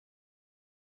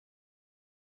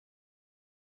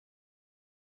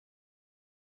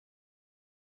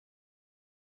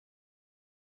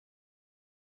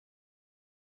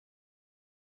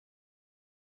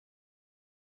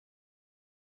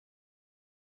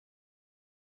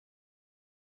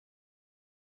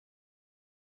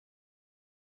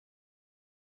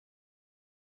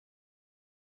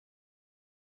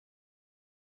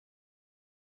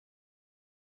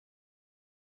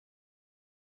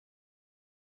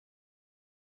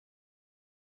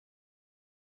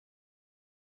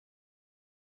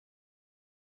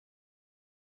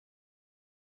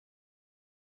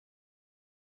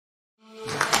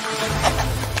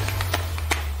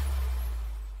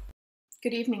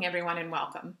Good evening, everyone, and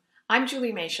welcome. I'm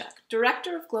Julie Mashuk,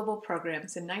 Director of Global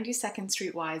Programs in 92nd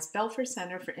Street Y's Belfer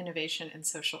Center for Innovation and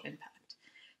Social Impact.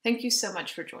 Thank you so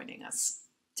much for joining us.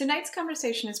 Tonight's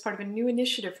conversation is part of a new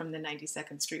initiative from the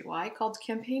 92nd Street Y called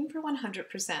Campaign for 100%.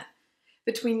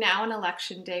 Between now and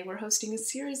Election Day, we're hosting a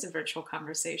series of virtual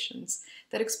conversations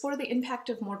that explore the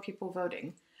impact of more people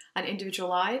voting on individual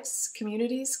lives,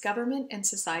 communities, government, and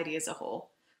society as a whole.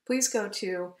 Please go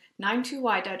to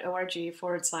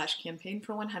 92y.org/campaign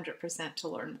for 100% to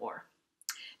learn more.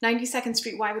 92nd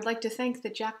Street Y would like to thank the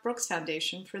Jack Brooks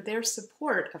Foundation for their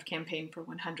support of Campaign for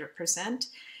 100%.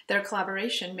 Their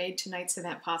collaboration made tonight's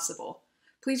event possible.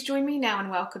 Please join me now in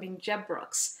welcoming Jeb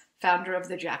Brooks, founder of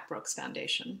the Jack Brooks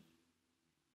Foundation.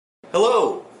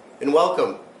 Hello, and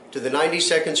welcome to the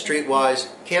 92nd Street Y's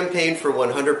Campaign for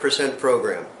 100%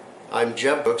 program. I'm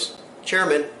Jeb Brooks,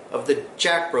 chairman of the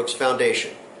Jack Brooks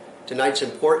Foundation. Tonight's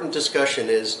important discussion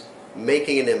is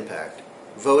making an impact,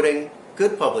 voting,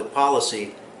 good public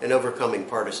policy, and overcoming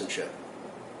partisanship.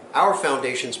 Our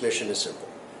foundation's mission is simple: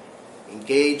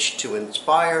 engage to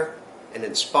inspire and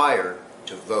inspire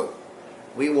to vote.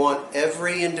 We want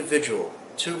every individual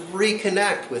to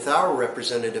reconnect with our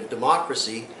representative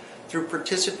democracy through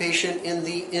participation in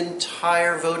the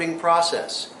entire voting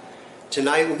process.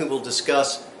 Tonight we will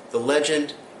discuss the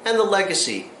legend and the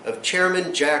legacy of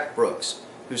Chairman Jack Brooks,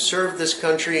 who served this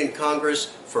country in Congress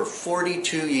for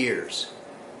 42 years.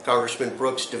 Congressman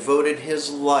Brooks devoted his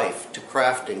life to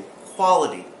crafting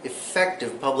quality,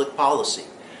 effective public policy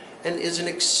and is an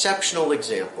exceptional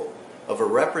example of a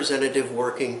representative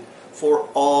working for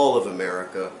all of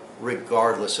America,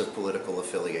 regardless of political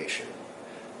affiliation.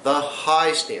 The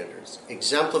high standards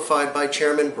exemplified by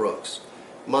Chairman Brooks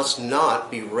must not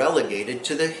be relegated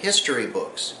to the history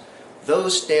books.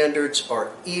 Those standards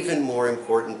are even more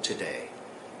important today,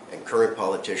 and current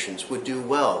politicians would do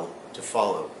well to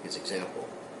follow his example.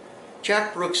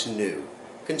 Jack Brooks knew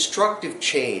constructive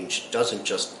change doesn't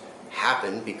just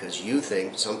happen because you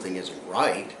think something isn't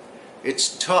right.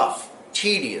 It's tough,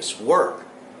 tedious work.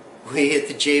 We at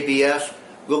the JBF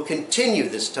will continue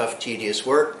this tough, tedious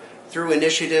work through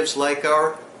initiatives like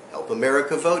our Help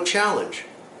America Vote Challenge.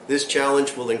 This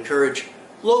challenge will encourage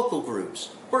local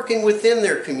groups working within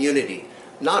their community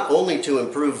not only to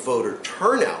improve voter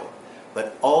turnout,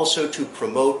 but also to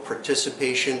promote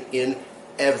participation in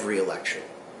every election.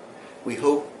 We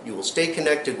hope you will stay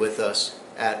connected with us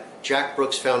at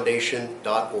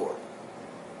jackbrooksfoundation.org.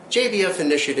 JBF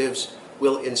initiatives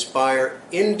will inspire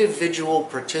individual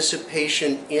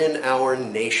participation in our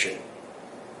nation.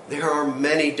 There are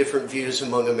many different views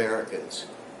among Americans,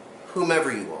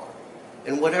 whomever you are,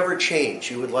 and whatever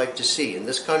change you would like to see in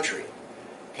this country.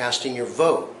 Casting your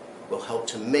vote will help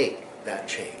to make that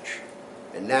change.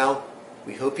 And now,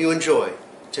 we hope you enjoy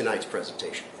tonight's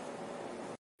presentation.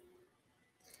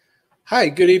 Hi,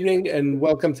 good evening, and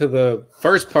welcome to the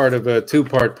first part of a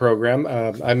two-part program.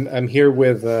 I'm here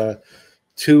with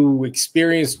two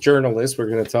experienced journalists.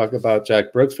 We're going to talk about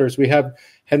Jack Brooks. First, we have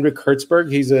Hendrik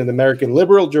Hertzberg. He's an American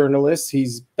liberal journalist.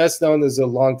 He's best known as a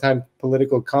longtime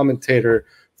political commentator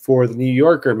for the New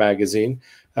Yorker magazine.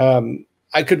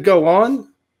 I could go on,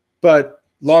 but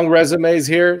long resumes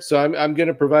here, so I'm going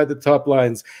to provide the top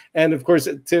lines. And of course,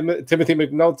 Timothy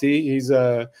McNulty, he's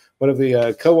one of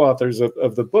the co-authors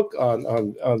of the book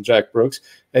on Jack Brooks,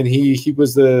 and he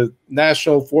was the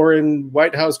national foreign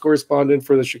White House correspondent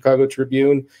for the Chicago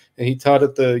Tribune, and he taught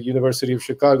at the University of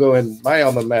Chicago and my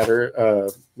alma mater,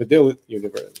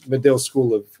 Medill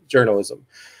School of Journalism.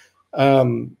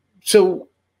 So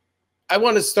I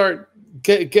want to start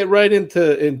get right into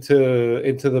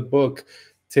the book.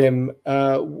 Tim,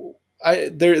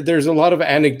 there's a lot of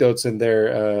anecdotes in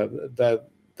there that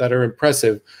are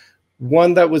impressive.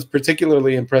 One that was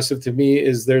particularly impressive to me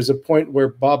is there's a point where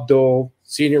Bob Dole,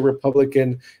 senior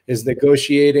Republican, is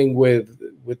negotiating with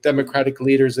Democratic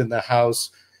leaders in the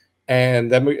House,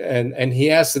 and he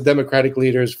asks the Democratic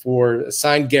leaders for a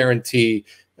signed guarantee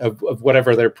of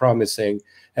whatever they're promising,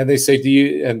 and they say,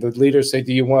 the leaders say,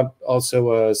 do you want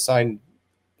also a signed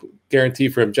guarantee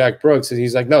from Jack Brooks? And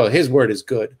he's like, no, his word is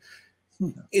good.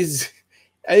 This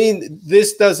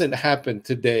doesn't happen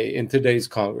today in today's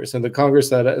Congress, and the Congress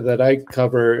that I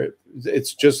cover,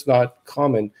 it's just not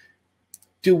common.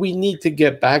 Do we need to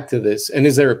get back to this? And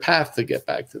is there a path to get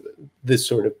back to this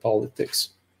sort of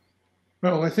politics?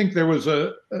 Well, I think there was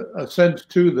a sense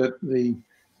too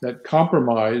that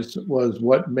compromise was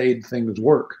what made things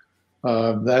work.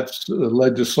 That's the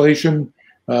legislation.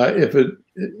 If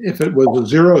it was a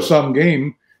zero-sum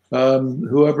game,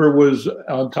 whoever was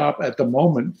on top at the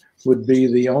moment would be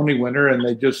the only winner, and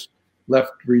they just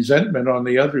left resentment on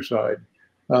the other side.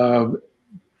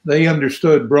 they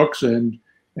understood, Brooks and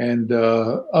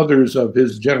others of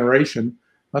his generation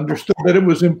understood that it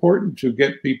was important to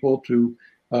get people to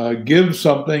give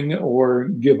something or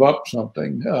give up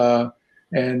something.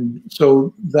 And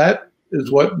so that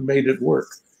is what made it work.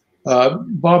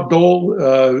 Bob Dole,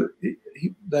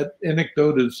 that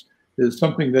anecdote is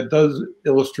something that does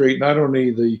illustrate not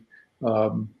only the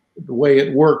way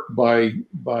it worked by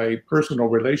personal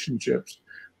relationships,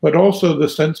 but also the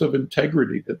sense of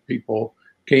integrity that people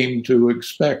came to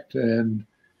expect and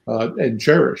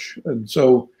cherish. And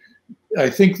so I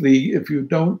think if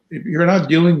you're not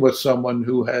dealing with someone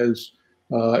who has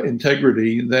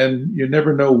integrity, then you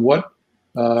never know what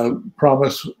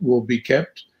promise will be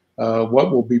kept,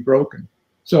 what will be broken.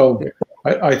 So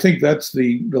I think that's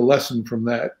the lesson from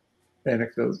that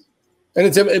anecdote. And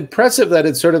it's impressive that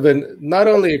it's sort of not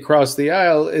only across the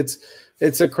aisle, it's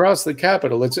across the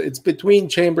Capitol. It's between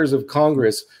chambers of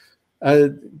Congress.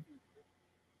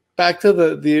 Back to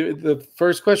the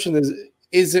first question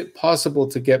is it possible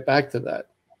to get back to that?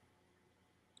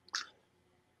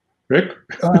 Rick?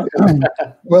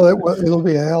 Well, it'll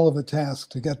be a hell of a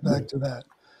task to get back to that.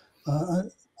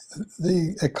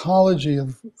 The ecology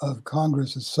of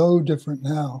Congress is so different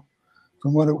now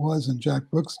from what it was in Jack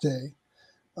Brooks' day,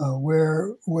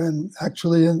 where when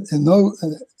actually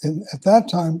at that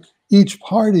time, each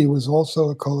party was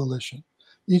also a coalition.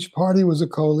 Each party was a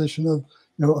coalition of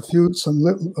some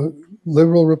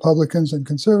liberal Republicans and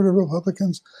conservative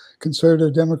Republicans,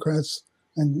 conservative Democrats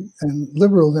and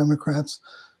liberal Democrats.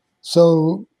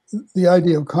 So the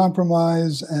idea of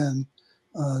compromise and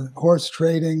horse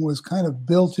trading was kind of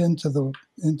built into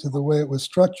the way it was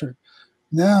structured.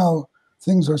 Now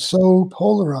things are so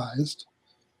polarized.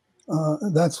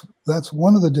 That's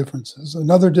one of the differences.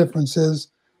 Another difference is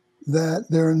that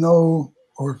there are no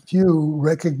or few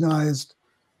recognized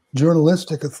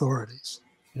journalistic authorities.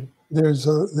 There's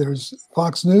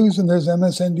Fox News and there's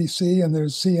MSNBC and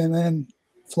there's CNN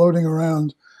floating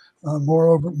around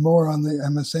more on the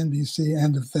MSNBC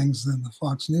end of things than the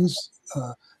Fox News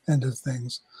end of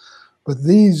things. But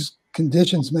these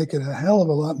conditions make it a hell of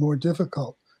a lot more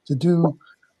difficult to do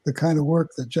the kind of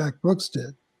work that Jack Brooks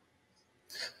did.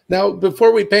 Now,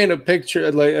 before we paint a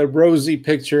picture, like a rosy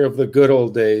picture of the good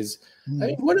old days, I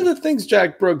mean, one of the things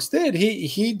Jack Brooks did,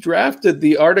 he drafted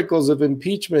the articles of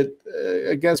impeachment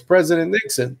against President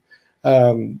Nixon.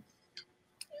 I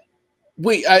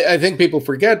think people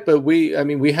forget, but we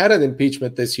had an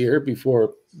impeachment this year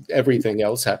before everything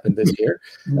else happened this year.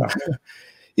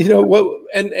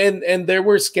 And there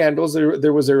were scandals.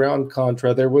 There was around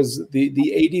Contra. There was the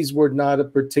 80s were not a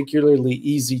particularly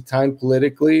easy time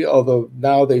politically, although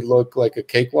now they look like a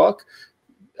cakewalk.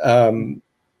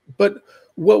 But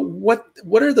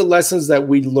what are the lessons that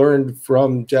we learned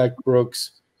from Jack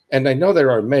Brooks? And I know there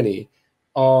are many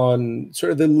on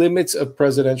sort of the limits of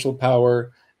presidential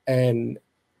power and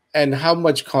how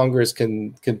much Congress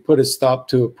can put a stop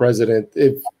to a president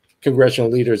if congressional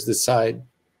leaders decide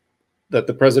that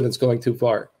the president's going too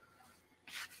far.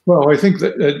 Well, I think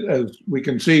that as we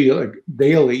can see, like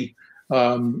daily,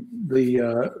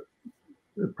 the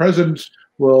presidents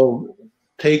will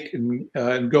take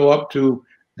and go up to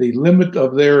the limit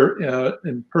of their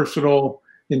personal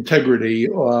integrity,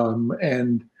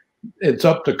 and it's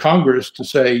up to Congress to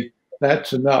say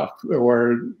that's enough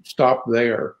or stop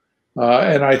there.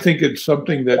 And I think it's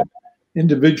something that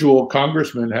individual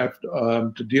congressmen have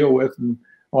to deal with and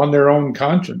on their own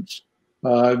conscience.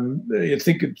 I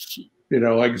think it's,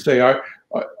 like I say,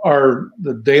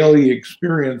 the daily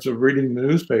experience of reading the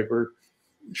newspaper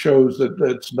shows that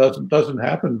that doesn't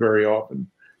happen very often.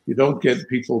 You don't get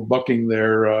people bucking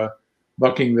their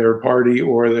party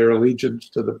or their allegiance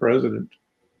to the president.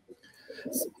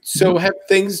 So have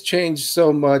things changed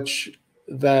so much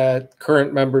that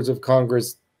current members of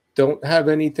Congress don't have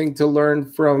anything to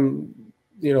learn from,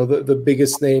 the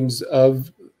biggest names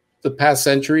of the past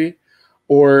century?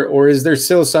 Or is there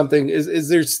still something, is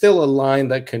there still a line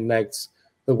that connects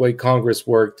the way Congress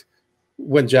worked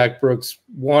when Jack Brooks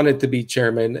wanted to be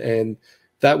chairman, and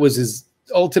that was his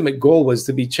ultimate goal, was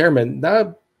to be chairman?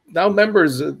 Now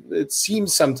members, it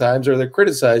seems sometimes, or they're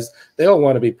criticized, they all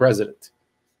want to be president.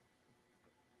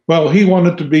 Well, he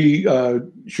wanted to be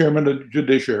chairman of the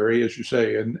judiciary, as you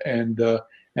say,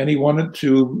 and he wanted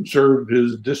to serve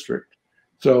his district.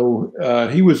 So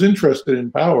he was interested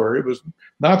in power. It was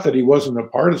not that he wasn't a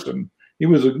partisan. He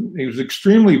was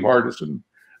extremely partisan,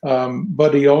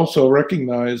 but he also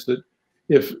recognized that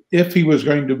if he was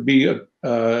going to be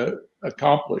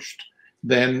accomplished,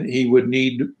 then he would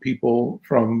need people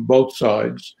from both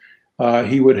sides.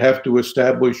 He would have to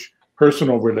establish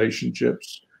personal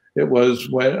relationships. It was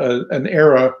an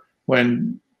era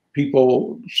when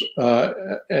people,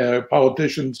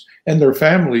 politicians, and their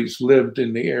families lived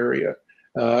in the area.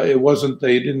 It wasn't,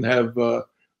 they didn't have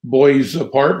boys'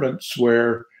 apartments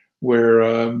where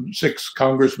 6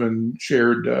 congressmen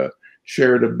shared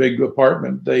a big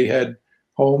apartment. They had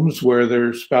homes where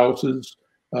their spouses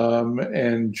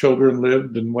and children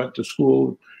lived and went to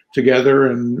school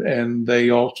together, and they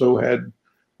also had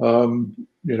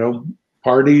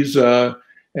parties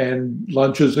and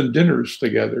lunches and dinners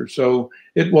together. So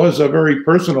it was a very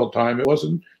personal time. It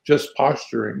wasn't just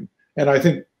posturing. And I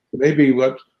think maybe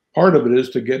what part of it is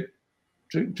to get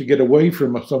away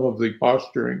from some of the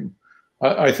posturing.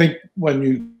 I think when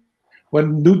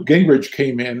Newt Gingrich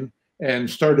came in and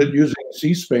started using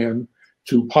C-SPAN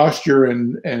to posture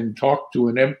and talk to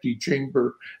an empty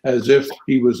chamber as if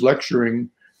he was lecturing,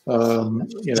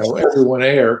 everyone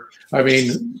air. I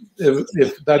mean,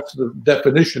 if that's the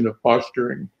definition of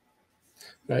posturing.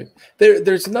 Right.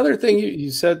 There's another thing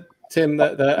you said, Tim,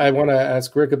 that I want to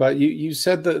ask Rick about. You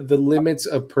said the limits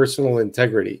of personal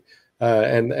integrity,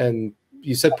 and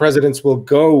you said presidents will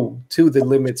go to the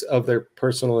limits of their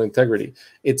personal integrity.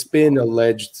 It's been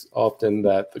alleged often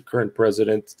that the current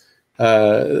president,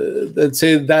 let's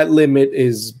say that limit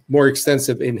is more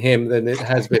extensive in him than it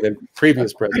has been in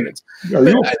previous presidents.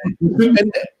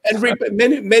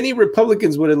 Many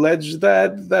Republicans would allege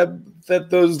that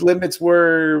those limits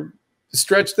were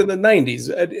stretched in the 90s,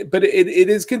 but it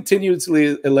is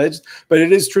continuously alleged. But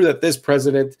it is true that this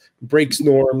president breaks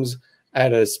norms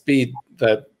at a speed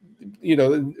that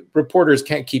reporters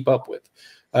can't keep up with.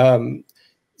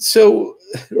 So,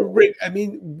 Rick, I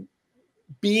mean,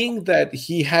 being that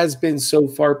he has been so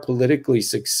far politically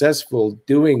successful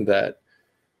doing that,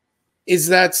 is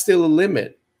that still a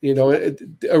limit?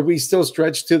 Are we still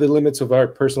stretched to the limits of our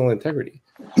personal integrity?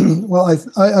 Well,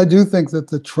 I do think that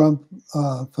the Trump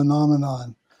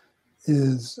phenomenon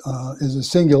is a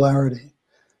singularity.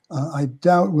 I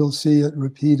doubt we'll see it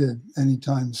repeated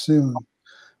anytime soon,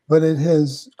 but it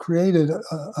has created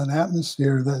an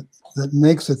atmosphere that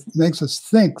makes us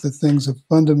think that things have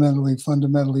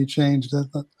fundamentally changed.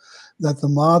 That the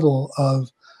model of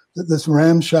this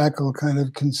ramshackle kind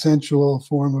of consensual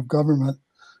form of government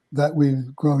that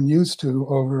we've grown used to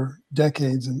over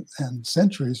decades and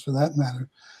centuries, for that matter,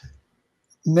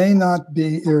 may not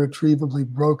be irretrievably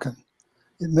broken.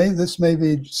 This may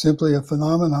be simply a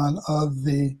phenomenon of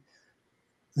the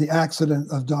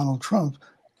accident of Donald Trump.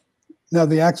 Now,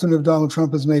 the accident of Donald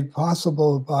Trump is made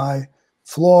possible by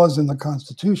flaws in the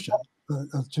Constitution,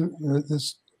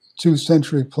 this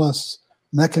 2-century-plus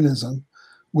mechanism,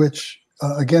 which,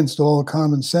 against all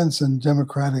common sense and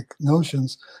democratic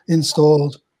notions,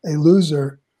 installed a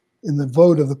loser in the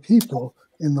vote of the people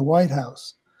in the White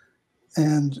House,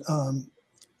 and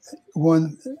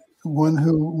one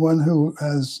who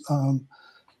has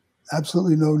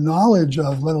absolutely no knowledge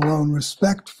of, let alone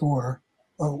respect for,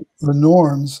 the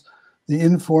norms, the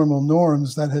informal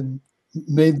norms that had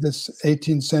made this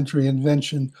 18th century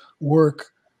invention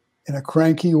work in a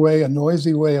cranky way, a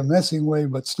noisy way, a messy way,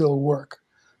 but still work.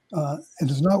 It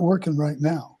is not working right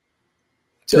now.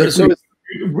 Rick,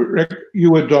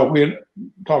 we had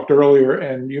talked earlier,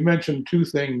 and you mentioned 2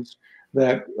 things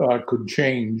that could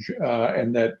change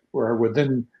and that were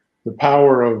within the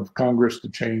power of Congress to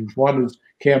change. One is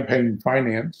campaign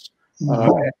finance, and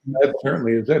that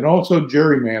certainly is, and also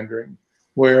gerrymandering,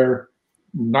 where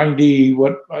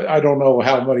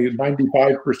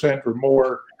 95% or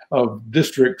more of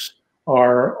districts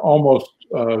are almost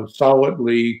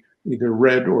solidly either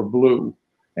red or blue,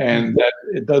 and that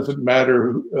it doesn't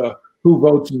matter who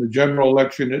votes in the general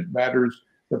election. It matters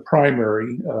the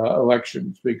primary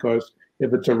elections, because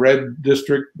if it's a red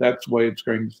district, that's the way it's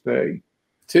going to stay.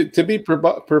 To be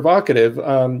provocative,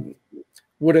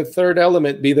 would a third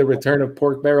element be the return of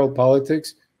pork barrel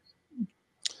politics?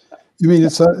 You mean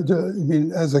as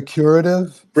a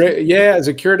curative? Yeah, as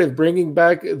a curative, bringing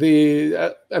back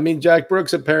the. Jack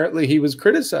Brooks, apparently he was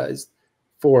criticized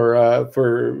for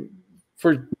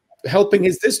helping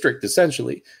his district,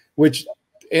 essentially, which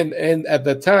and at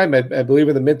the time, I believe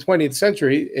in the mid 20th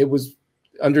century, it was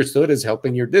understood as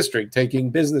helping your district, taking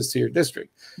business to your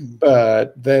district.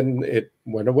 But then it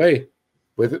went away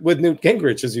with Newt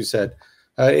Gingrich, as you said.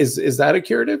 Is that a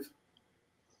curative?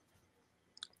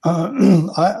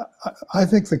 I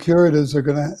think the curatives are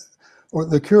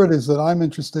the curatives that I'm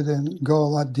interested in go a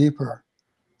lot deeper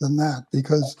than that,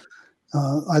 because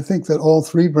I think that all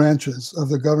 3 branches of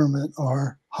the government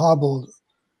are hobbled,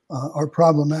 are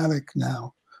problematic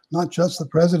now. Not just the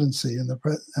presidency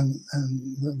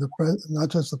not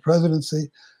just the presidency,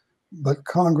 but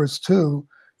Congress too.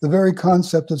 The very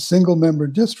concept of single-member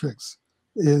districts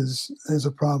is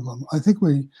a problem. I think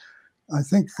I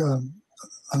think, and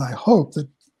I hope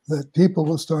that people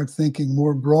will start thinking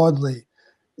more broadly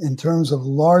in terms of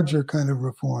larger kind of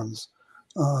reforms,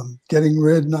 not getting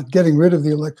rid of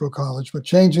the Electoral College, but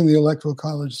changing the Electoral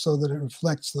College so that it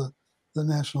reflects the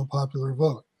national popular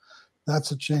vote.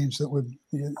 That's a change that would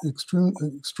be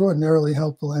extraordinarily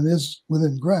helpful and is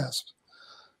within grasp.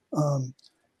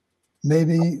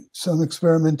 Maybe some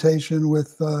experimentation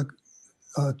with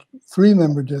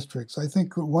 3-member districts. I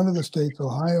think one of the states,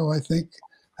 Ohio, I think,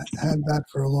 had that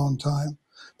for a long time.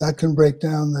 That can break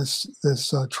down this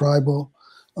tribal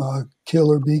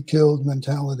kill or be killed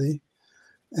mentality.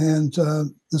 And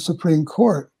the Supreme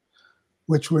Court,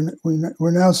 which we're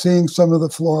now seeing some of the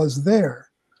flaws there.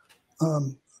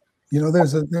 There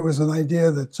was an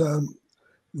idea that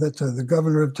the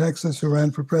governor of Texas who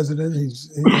ran for president,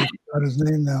 he's got his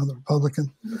name now, the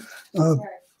Republican.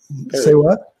 Say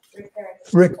what?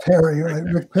 Rick Perry. Right?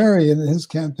 Rick Perry in his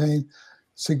campaign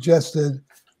suggested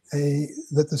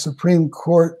that the Supreme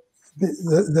Court,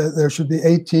 that there should be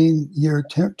 18-year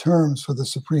terms for the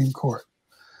Supreme Court,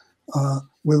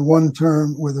 with one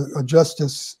term, with a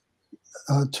justice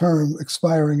term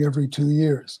expiring every 2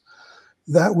 years.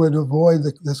 That would avoid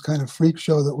this kind of freak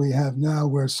show that we have now,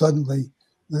 where suddenly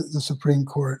the Supreme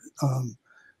Court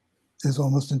is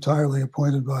almost entirely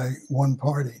appointed by one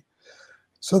party.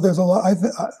 So there's a lot.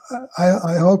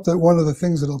 I hope that one of the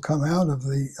things that'll come out of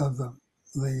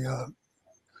the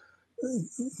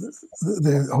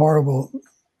horrible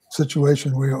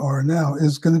situation we are now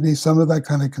is going to be some of that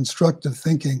kind of constructive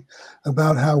thinking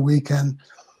about how we can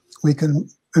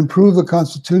improve the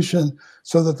Constitution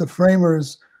so that the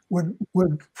framers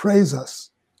would praise us.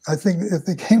 I think if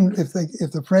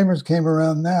the framers came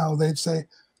around now, they'd say,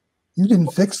 "You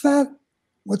didn't fix that?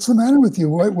 What's the matter with you?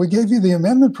 We gave you the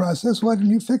amendment process. Why didn't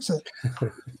you fix it?"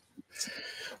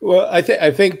 Well, I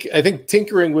think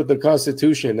tinkering with the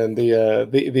Constitution and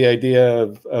the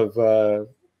idea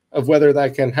of whether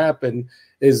that can happen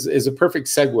is a perfect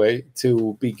segue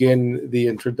to begin the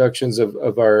introductions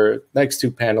of our next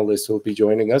two panelists who will be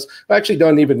joining us. I actually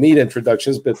don't even need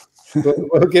introductions, but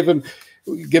we'll give them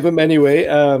anyway.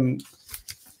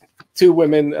 Two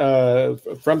women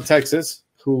from Texas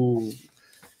who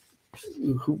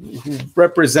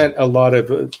represent a lot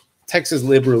of Texas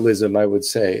liberalism, I would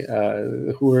say,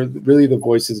 who are really the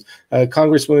voices.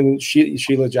 Congresswoman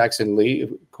Sheila Jackson Lee,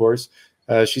 of course.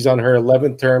 She's on her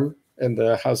 11th term in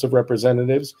the House of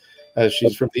Representatives.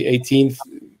 She's from the 18th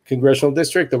Congressional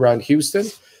District around Houston.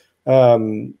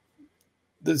 Some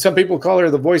people call her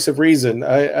the voice of reason.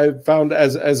 I found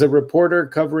as a reporter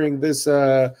covering this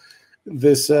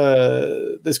Congress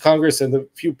and the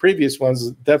few previous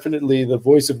ones, definitely the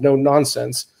voice of no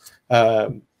nonsense.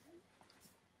 And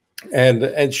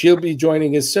she'll be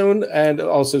joining us soon. And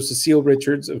also Cecile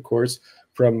Richards, of course,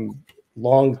 from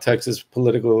long Texas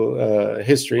political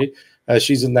history.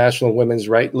 She's a national women's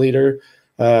rights leader.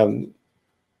 And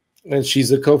she's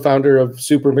the co-founder of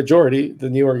Supermajority, the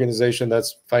new organization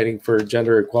that's fighting for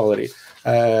gender equality.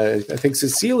 I think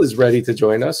Cecile is ready to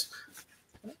join us.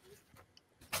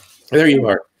 There you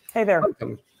are. Hey there.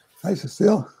 Welcome. Hi,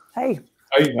 Cecile. Hey.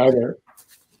 Hi there.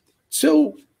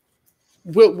 So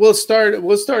we'll start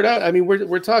out. I mean,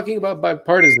 we're talking about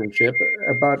bipartisanship,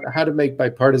 about how to make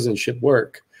bipartisanship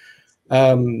work.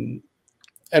 And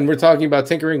we're talking about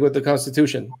tinkering with the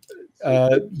Constitution.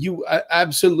 You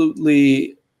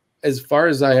absolutely, as far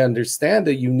as I understand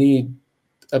it, you need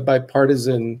a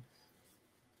bipartisan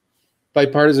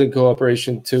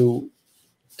cooperation to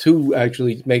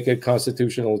actually make a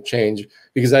constitutional change,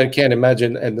 because I can't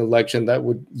imagine an election that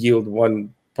would yield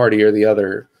one party or the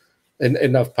other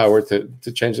enough power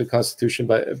to change the Constitution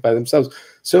by themselves.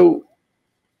 So,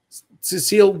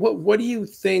 Cecile, what do you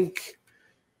think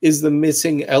is the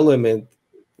missing element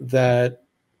that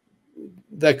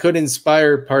could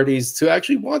inspire parties to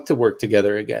actually want to work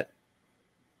together again?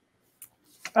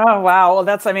 Oh, wow. Well,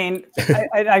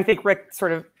 I think Rick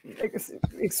sort of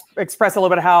expressed a little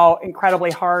bit how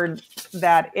incredibly hard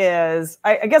that is.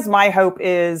 I guess my hope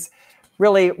is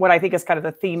really what I think is kind of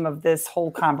the theme of this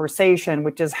whole conversation,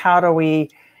 which is how do we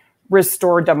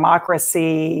restore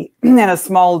democracy in a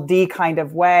small d kind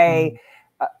of way,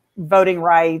 voting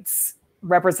rights,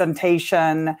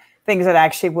 representation, things that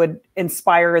actually would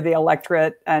inspire the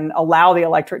electorate and allow the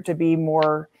electorate to be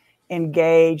more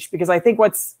engaged. Because I think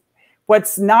what's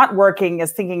not working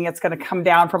is thinking it's going to come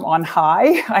down from on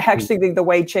high. I actually think the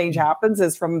way change happens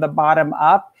is from the bottom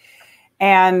up.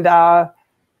 And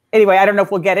anyway, I don't know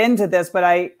if we'll get into this, but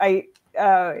I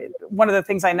one of the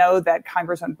things I know that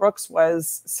Congressman Brooks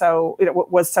was so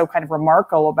kind of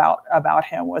remarkable about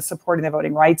him was supporting the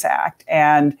Voting Rights Act,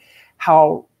 and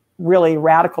how really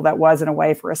radical that was in a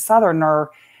way for a Southerner.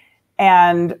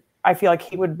 And I feel like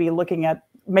he would be looking at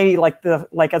maybe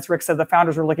like as Rick said, the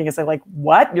founders were looking and say like,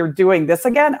 what, you're doing this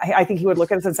again? I think he would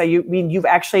look at us and say, you've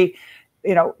actually,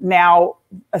 now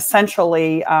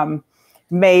essentially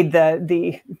made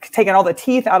taken all the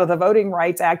teeth out of the Voting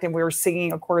Rights Act. And we were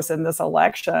seeing, of course, in this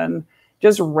election,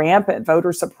 just rampant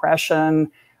voter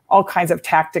suppression, all kinds of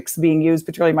tactics being used,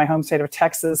 particularly in my home state of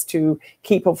Texas, to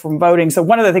keep people from voting. So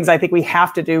one of the things I think we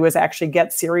have to do is actually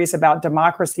get serious about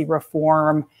democracy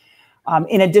reform,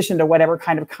 in addition to whatever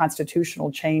kind of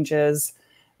constitutional changes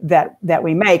that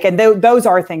we make. And those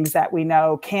are things that we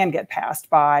know can get passed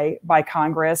by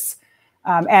Congress.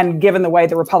 And given the way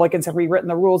the Republicans have rewritten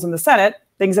the rules in the Senate,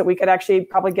 things that we could actually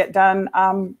probably get done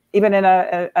even in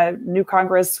a new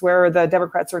Congress where the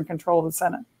Democrats are in control of the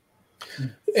Senate.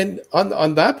 And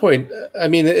on that point, I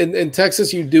mean, in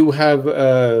Texas, you do have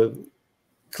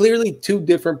clearly two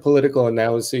different political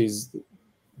analyses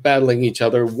battling each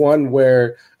other. One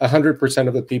where 100%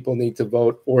 of the people need to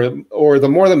vote, or the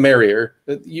more the merrier.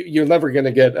 You're never going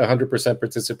to get 100%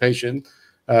 participation,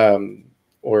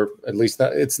 or at least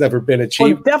it's never been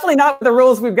achieved. Well, definitely not with the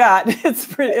rules we've got.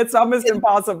 It's almost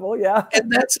impossible. Yeah.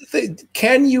 And that's the thing.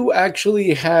 Can you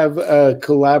actually have a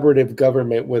collaborative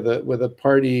government with a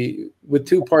party, with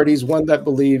two parties, one that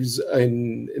believes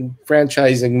in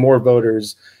franchising more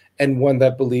voters and one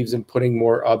that believes in putting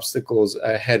more obstacles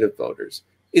ahead of voters?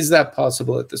 Is that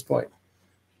possible at this point?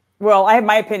 Well, I have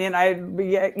my opinion. I'd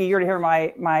be eager to hear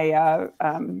my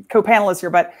co-panelists here,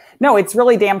 but no, it's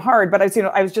really damn hard. But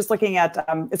I was just looking at.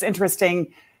 It's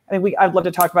interesting. I mean, I'd love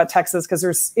to talk about Texas because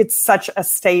it's such a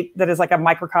state that is like a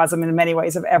microcosm in many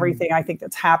ways of everything I think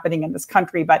that's happening in this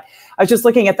country. But I was just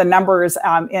looking at the numbers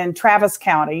in Travis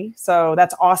County, so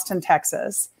that's Austin,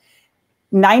 Texas.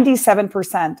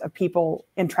 97% of people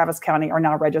in Travis County are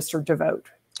now registered to vote.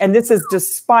 And this is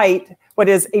despite what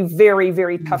is a very,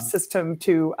 very tough system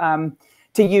to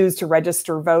use to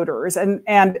register voters.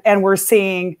 And we're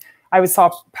seeing, I saw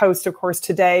a post, of course,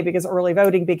 today because early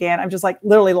voting began. I'm just like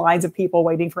literally lines of people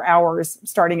waiting for hours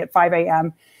starting at 5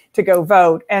 a.m. to go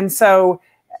vote.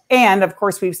 And of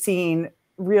course, we've seen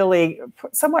really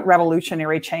somewhat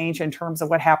revolutionary change in terms of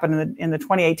what happened in the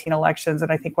 2018 elections.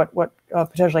 And I think what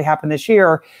potentially happened this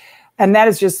year. And that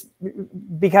is just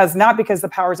not because the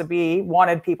powers that be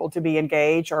wanted people to be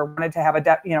engaged or wanted to have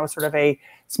sort of a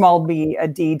small b, a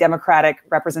D democratic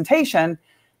representation,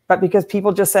 but because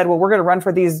people just said, well, we're going to run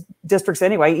for these districts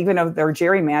anyway, even though they're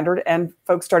gerrymandered, and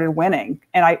folks started winning.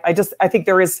 And I think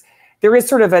there is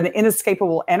sort of an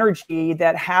inescapable energy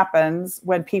that happens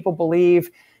when people believe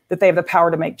that they have the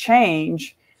power to make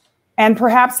change. And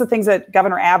perhaps the things that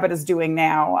Governor Abbott is doing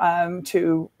now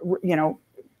to,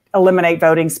 eliminate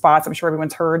voting spots. I'm sure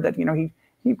everyone's heard that, he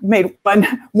made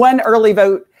one early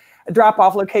vote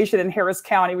drop-off location in Harris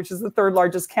County, which is the third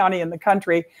largest county in the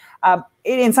country.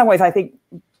 In some ways, I think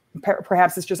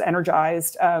perhaps it's just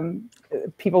energized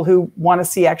people who want to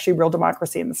see actually real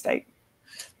democracy in the state.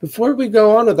 Before we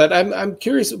go on with that, I'm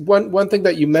curious, one thing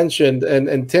that you mentioned,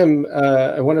 and Tim,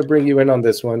 I want to bring you in on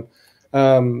this one.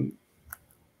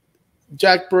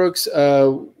 Jack Brooks,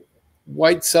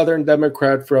 white Southern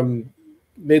Democrat from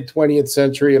mid-20th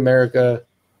century America,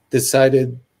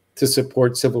 decided to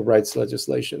support civil rights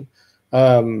legislation.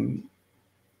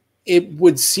 It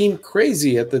would seem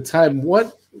crazy at the time.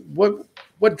 What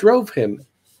drove him?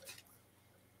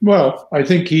 Well, I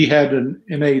think he had an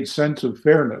innate sense of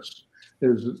fairness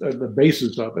is the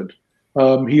basis of it.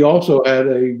 He also had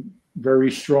a very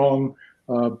strong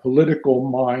political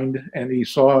mind, and he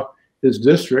saw his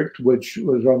district, which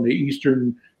was on the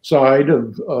eastern side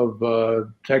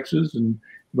of Texas and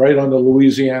right on the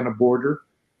Louisiana border.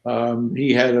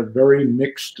 He had a very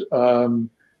mixed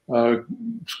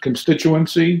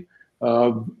constituency.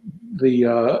 Up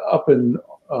in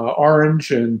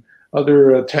Orange and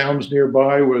other towns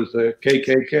nearby was the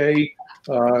KKK,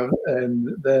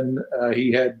 and then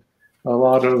he had a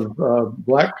lot of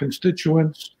black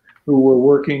constituents who were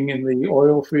working in the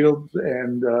oil fields,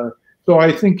 and so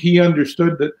I think he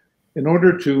understood that in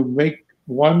order to make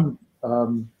one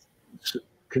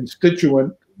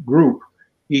constituent group,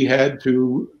 he had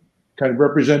to kind of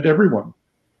represent everyone.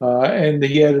 And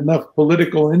he had enough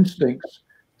political instincts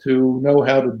to know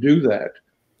how to do that.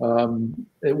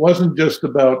 It wasn't just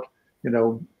about,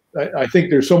 I think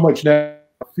there's so much now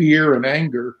fear and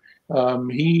anger.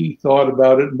 He thought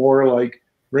about it more like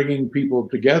bringing people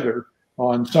together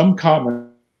on some common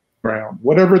ground,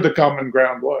 whatever the common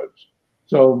ground was.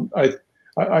 So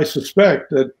I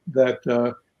suspect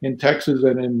that in Texas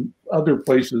and in other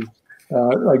places,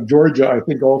 like Georgia, I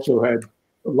think also had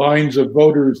lines of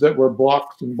voters that were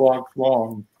blocks and blocks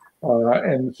long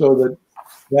And so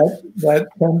that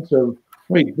sense of,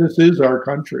 wait, this is our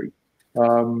country.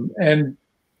 And,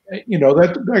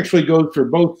 that actually goes for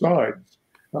both sides.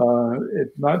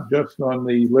 It's not just on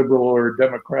the liberal or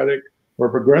democratic or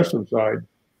progressive side.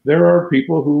 There are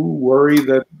people who worry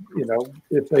that,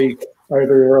 if they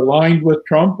either are aligned with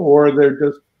Trump or they're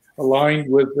just aligned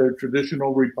with their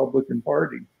traditional Republican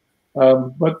Party.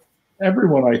 But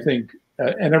everyone, I think,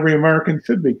 and every American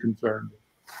should be concerned.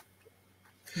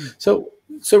 So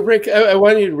Rick, I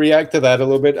want you to react to that a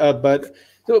little bit. But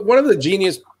one of the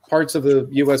genius parts of the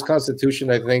U.S. Constitution,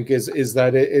 I think, is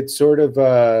that it sort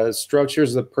of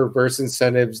structures the perverse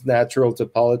incentives natural to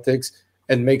politics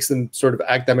and makes them sort of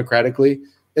act democratically.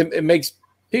 It makes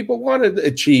people want to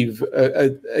achieve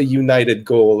a united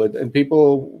goal, and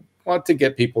people want to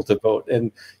get people to vote.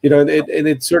 And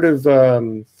it sort of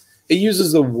it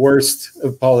uses the worst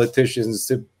of politicians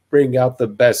to bring out the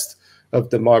best of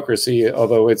democracy,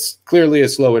 although it's clearly a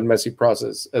slow and messy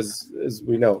process, as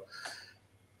we know.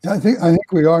 I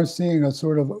think we are seeing a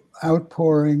sort of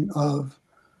outpouring of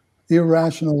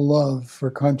irrational love for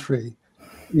country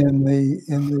in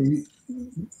the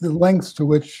lengths to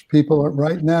which people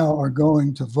right now are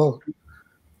going to vote.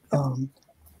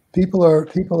 People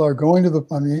are going to the.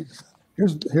 I mean,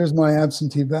 here's my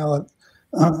absentee ballot.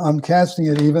 I'm casting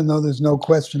it, even though there's no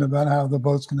question about how the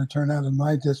vote's going to turn out in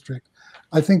my district.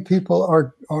 I think people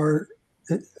are.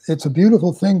 It's a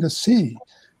beautiful thing to see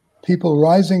people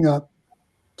rising up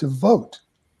to vote,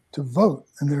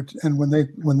 and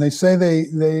when they say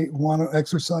they want to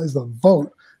exercise the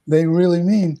vote, they really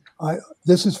mean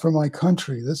this is for my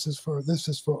country. This is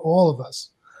for all of us.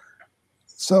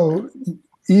 So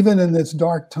even in this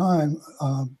dark time,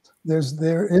 there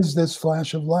is this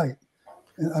flash of light.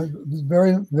 And I was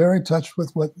very, very touched with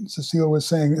what Cecile was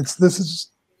saying.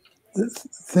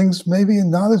 Things maybe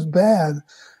not as bad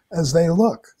as they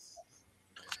look.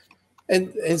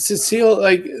 And Cecile,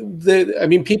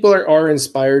 people are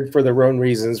inspired for their own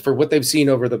reasons, for what they've seen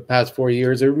over the past 4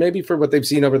 years, or maybe for what they've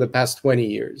seen over the past 20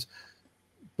 years.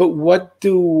 But what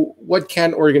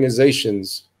can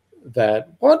organizations that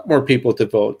want more people to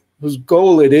vote, whose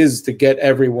goal it is to get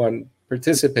everyone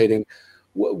participating,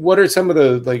 what are some of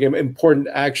the important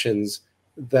actions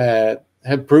that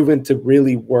have proven to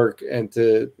really work and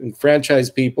to enfranchise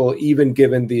people, even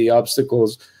given the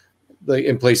obstacles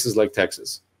in places like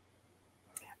Texas?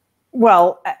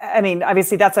 Well, I mean,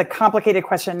 obviously that's a complicated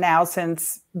question now,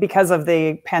 since because of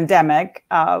the pandemic,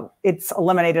 it's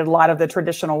eliminated a lot of the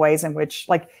traditional ways in which,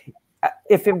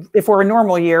 if we're a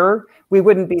normal year, we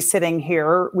wouldn't be sitting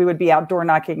here. We would be outdoor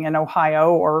knocking in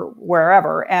Ohio or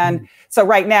wherever. And so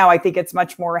right now, I think it's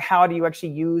much more, how do you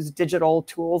actually use digital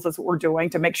tools, as what we're doing,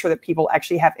 to make sure that people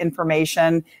actually have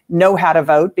information, know how to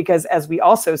vote, because as we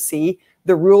also see,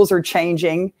 the rules are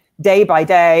changing day by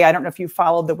day. I don't know if you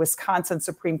followed the Wisconsin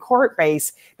Supreme Court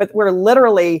race, but where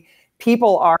literally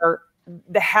people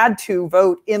had to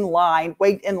wait in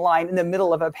line in the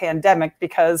middle of a pandemic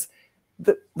because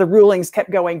the rulings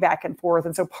kept going back and forth.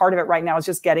 And so part of it right now is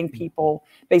just getting people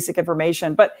basic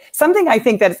information. But something I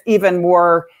think that's even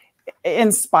more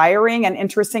inspiring and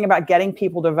interesting about getting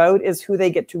people to vote is who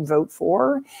they get to vote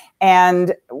for.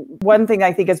 And one thing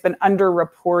I think has been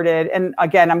underreported, and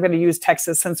again, I'm going to use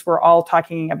Texas since we're all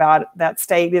talking about that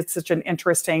state. It's such an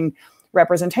interesting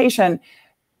representation.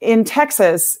 In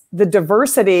Texas, the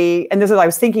diversity, and this is, I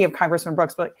was thinking of Congressman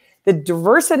Brooks, but the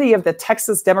diversity of the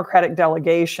Texas Democratic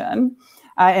delegation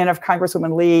and if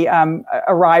Congresswoman Lee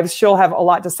arrives, she'll have a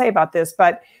lot to say about this.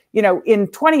 But in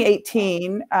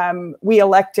 2018, we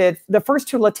elected the first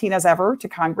two Latinas ever to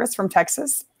Congress from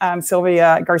Texas,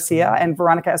 Sylvia Garcia and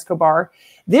Veronica Escobar.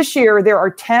 This year, there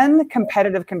are 10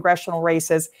 competitive congressional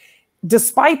races,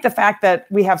 despite the fact that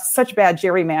we have such bad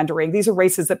gerrymandering. These are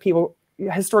races that people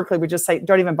historically would just say,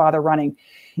 don't even bother running.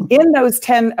 In those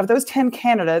 10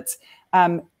 candidates,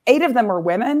 8 of them are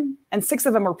women and 6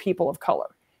 of them are people of color.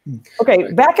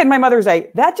 Okay, back in my mother's day,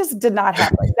 that just did not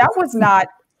happen. That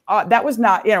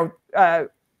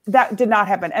did not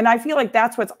happen. And I feel like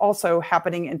that's what's also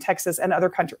happening in Texas and other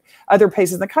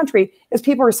places in the country, is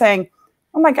people are saying,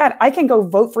 oh my God, I can go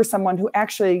vote for someone who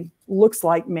actually looks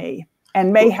like me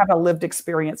and may have a lived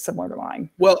experience similar to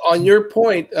mine. Well, on your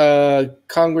point,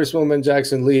 Congresswoman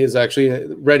Jackson Lee is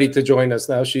actually ready to join us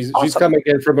now. She's coming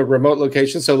in from a remote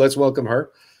location, so let's welcome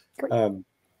her.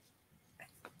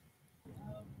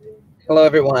 Hello,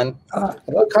 everyone.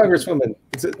 Hello, Congresswoman.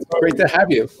 It's great to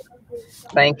have you.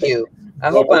 Thank you. I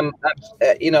hope I'm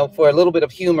for a little bit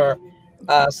of humor,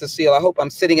 Cecile, I hope I'm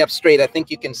sitting up straight. I think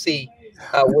you can see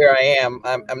where I am.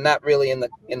 I'm not really in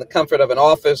the comfort of an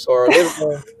office or a living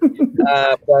room,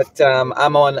 but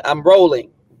I'm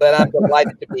rolling. but I'm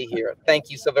delighted to be here. Thank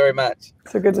you so very much.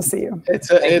 So good to see you.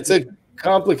 It's a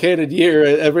complicated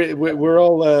year. We're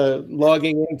all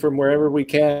logging in from wherever we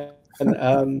can.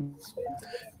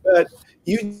 But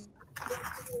you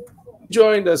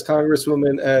joined us,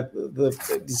 Congresswoman, at the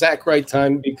exact right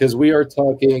time, because we are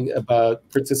talking about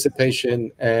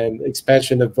participation and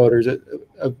expansion of voters,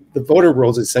 of the voter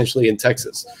rolls, essentially, in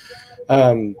Texas.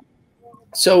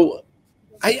 So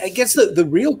I guess the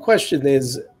real question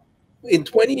is, in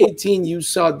 2018, you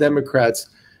saw Democrats,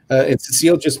 and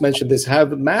Cecile just mentioned this,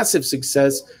 have massive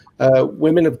success.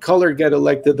 Women of color get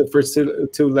elected, the first two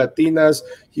Latinas.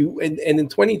 And in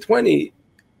 2020,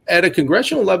 at a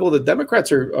congressional level, the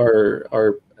Democrats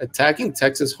are attacking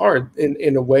Texas hard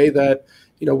in a way that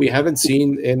we haven't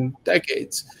seen in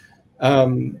decades.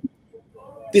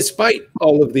 Despite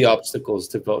all of the obstacles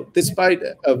to vote, despite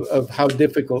of how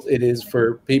difficult it is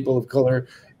for people of color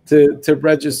to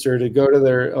register, to go to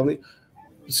their only.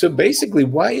 So basically,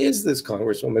 why is this,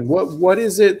 Congresswoman? What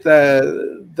is it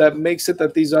that makes it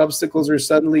that these obstacles are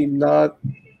suddenly not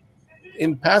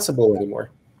impassable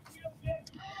anymore?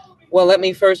 Well, let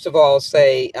me first of all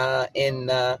say, out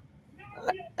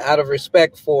of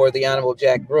respect for the Honorable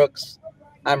Jack Brooks,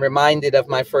 I'm reminded of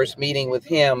my first meeting with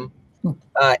him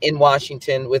in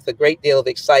Washington with a great deal of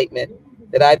excitement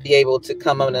that I'd be able to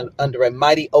come under a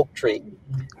mighty oak tree,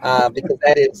 because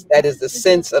that is the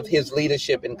sense of his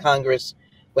leadership in Congress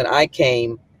when I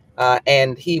came,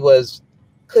 and he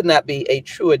could not be a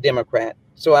truer Democrat.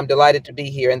 So I'm delighted to be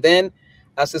here. And then,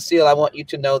 Cecile, I want you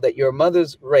to know that your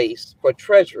mother's race for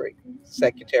Treasury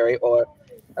Secretary, or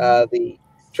the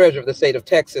Treasurer of the state of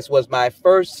Texas, was my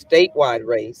first statewide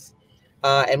race.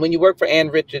 And when you work for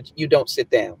Hendrik Richards, you don't sit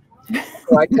down.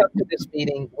 So I come to this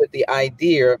meeting with the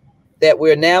idea that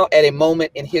we're now at a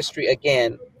moment in history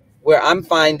again where I'm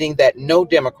finding that no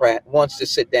Democrat wants to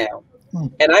sit down.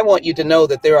 And I want you to know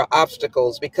that there are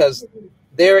obstacles, because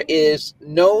there is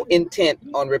no intent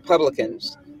on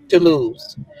Republicans to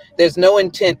lose. There's no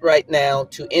intent right now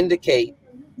to indicate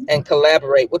and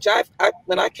collaborate, which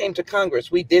when I came to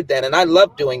Congress, we did that. And I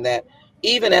love doing that.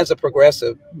 Even as a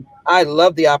progressive, I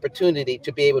love the opportunity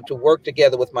to be able to work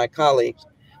together with my colleagues.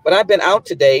 But I've been out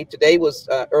today. Today was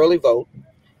early vote.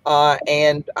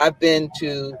 And I've been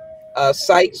to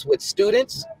sites with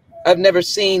students. I've never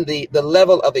seen the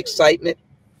level of excitement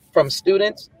from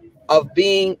students of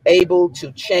being able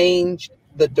to change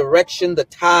the direction, the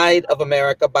tide of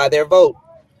America by their vote.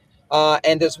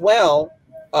 And as well,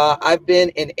 I've been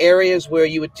in areas where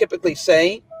you would typically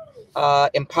say,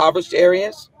 impoverished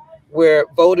areas, where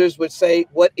voters would say,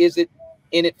 what is it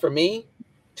in it for me?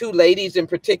 Two ladies in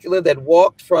particular that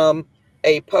walked from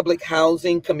a public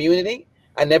housing community,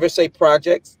 I never say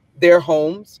projects, their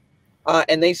homes,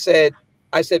 and they said,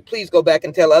 I said, please go back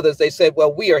and tell others. They said,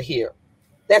 well, we are here.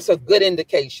 That's a good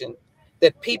indication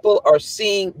that people are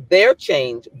seeing their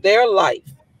change, their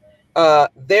life,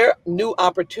 their new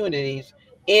opportunities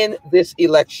in this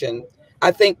election.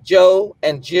 I think Joe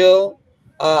and Jill,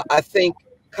 I think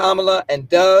Kamala and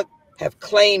Doug have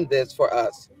claimed this for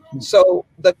us. So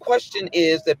the question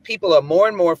is that people are more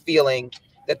and more feeling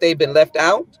that they've been left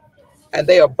out, and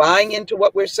they are buying into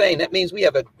what we're saying. That means we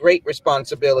have a great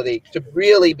responsibility to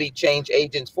really be change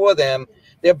agents for them.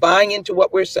 They're buying into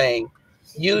what we're saying.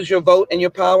 Use your vote and your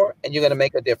power, and you're going to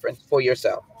make a difference for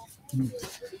yourself.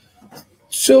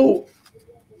 So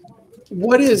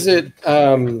what is it,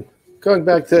 going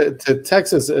back to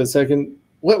Texas a second,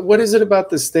 what is it about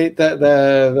the state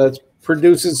that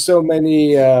produces so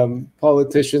many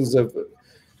politicians of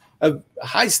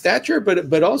high stature,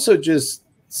 but also just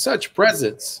such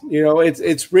presence?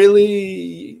 It's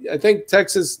really, I think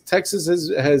Texas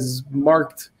has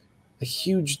marked a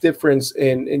huge difference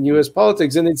in U.S.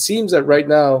 politics. And it seems that right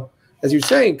now, as you're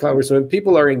saying, Congressman,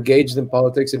 people are engaged in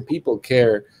politics and people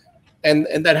care. And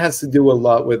that has to do a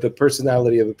lot with the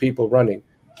personality of the people running.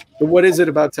 But what is it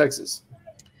about Texas?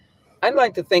 I'd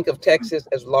like to think of Texas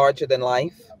as larger than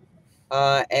life.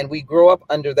 And we grow up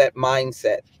under that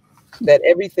mindset that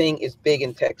everything is big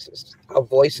in Texas. Our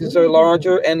voices are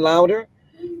larger and louder.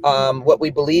 What we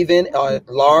believe in are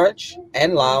large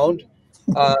and loud.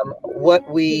 What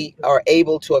we are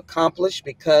able to accomplish,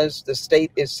 because the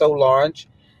state is so large,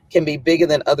 can be bigger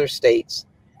than other states.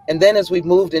 And then as we've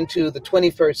moved into the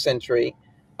 21st century,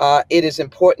 it is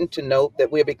important to note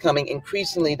that we're becoming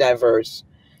increasingly diverse,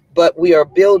 but we are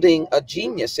building a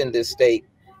genius in this state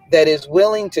that is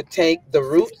willing to take the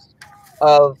roots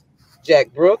of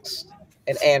Jack Brooks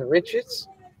and Hendrik Richards,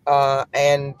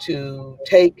 and to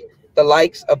take the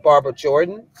likes of Barbara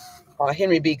Jordan,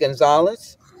 Henry B.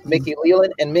 Gonzalez, Mickey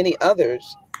Leland, and many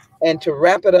others, and to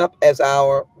wrap it up as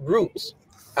our roots,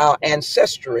 our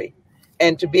ancestry,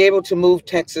 and to be able to move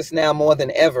Texas now more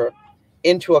than ever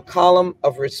into a column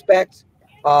of respect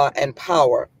and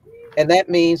power. And that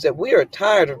means that we are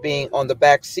tired of being on the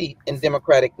back seat in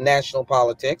Democratic national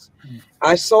politics.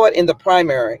 I saw it in the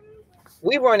primary.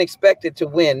 We weren't expected to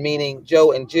win, meaning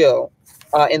Joe and Jill,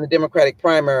 in the Democratic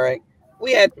primary.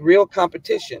 We had real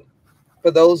competition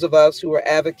for those of us who were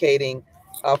advocating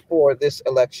for this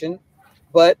election.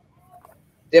 But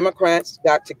Democrats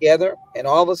got together, and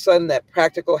all of a sudden that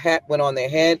practical hat went on their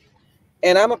head.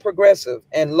 And I'm a progressive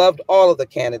and loved all of the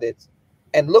candidates.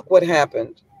 And look what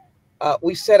happened.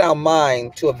 We set our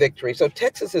mind to a victory. So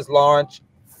Texas is large,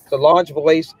 it's a large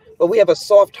voice, but we have a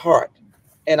soft heart.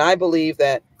 And I believe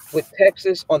that with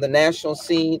Texas on the national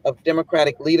scene of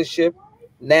Democratic leadership,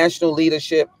 national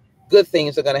leadership, good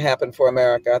things are going to happen for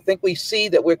America. I think we see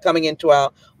that we're coming into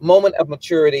our moment of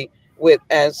maturity with,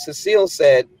 as Cecile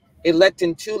said,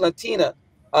 electing 2 Latina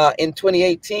in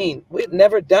 2018. We'd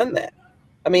never done that.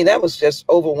 I mean, that was just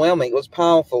overwhelming. It was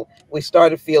powerful. We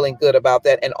started feeling good about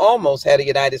that and almost had a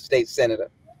United States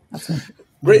senator.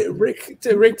 Rick,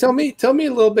 tell me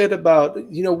a little bit about,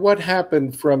 what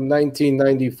happened from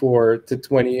 1994 to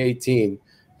 2018.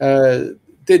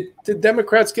 Did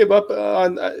Democrats give up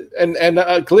on,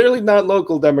 and clearly not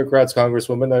local Democrats,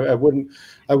 Congresswoman.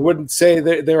 I wouldn't say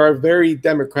that there are very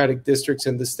Democratic districts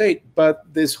in the state, but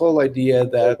this whole idea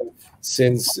that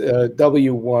since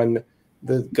W won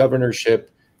the governorship,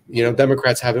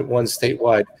 Democrats haven't won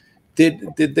statewide.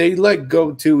 Did they let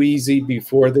go too easy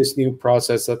before this new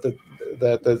process that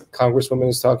the Congresswoman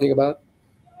is talking about?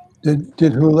 Did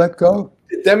who let go?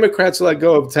 Did Democrats let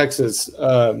go of Texas,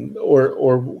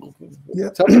 or yeah.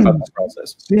 Tell me about this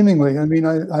process. Seemingly, I mean,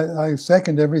 I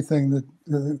second everything that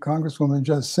the Congresswoman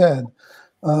just said.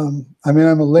 I mean,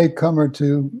 I'm a latecomer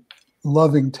to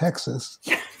loving Texas.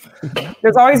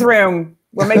 There's always room.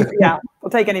 We'll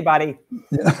take anybody.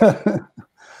 Yeah.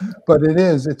 But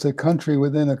it's a country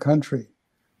within a country,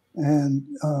 and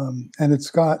I'd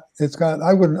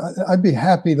be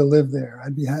happy to live there.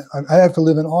 I have to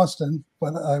live in Austin,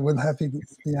 but I would be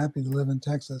happy to live in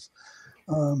Texas.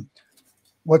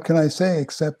 What can I say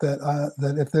except that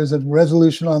if there's a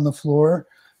resolution on the floor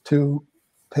to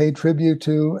pay tribute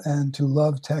to and to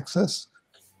love Texas,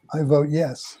 I vote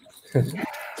yes.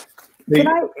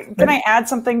 Can I add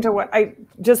something to what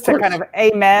to kind of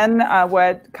amen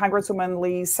what Congresswoman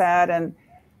Lee said, and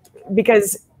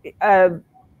because and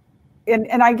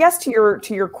I guess to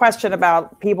your question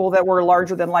about people that were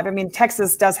larger than life. I mean,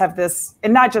 Texas does have this,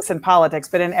 and not just in politics,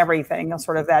 but in everything,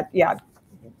 sort of that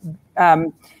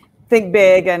think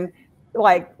big, and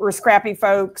like we're scrappy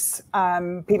folks.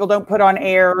 People don't put on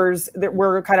airs. That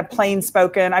we're kind of plain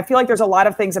spoken. I feel like there's a lot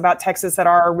of things about Texas that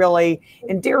are really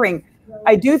endearing.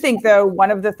 I do think, though,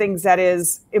 one of the things that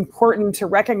is important to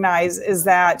recognize is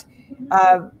that,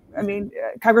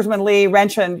 Congressman Lee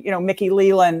mentioned, Mickey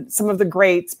Leland, some of the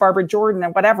greats, Barbara Jordan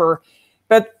and whatever,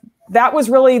 but that was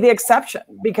really the exception,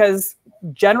 because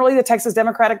generally the Texas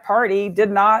Democratic Party did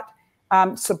not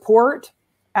support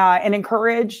and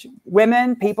encourage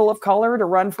women, people of color, to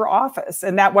run for office.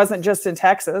 And that wasn't just in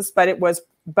Texas, but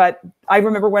I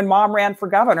remember when Mom ran for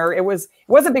governor, it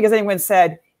wasn't because anyone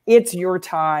said, it's your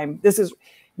time. It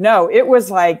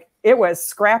was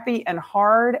scrappy and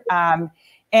hard.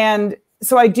 And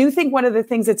so I do think one of the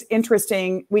things that's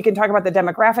interesting, we can talk about the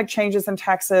demographic changes in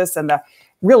Texas and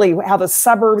how the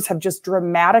suburbs have just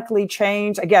dramatically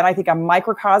changed. Again, I think a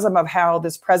microcosm of how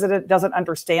this president doesn't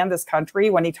understand this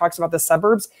country when he talks about the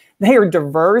suburbs. They are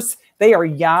diverse, they are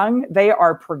young, they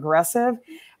are progressive.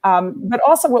 But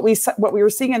also what we were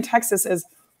seeing in Texas is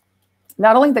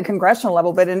not only the congressional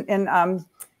level, but in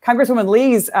Congresswoman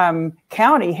Lee's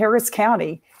county, Harris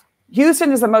County,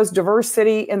 Houston is the most diverse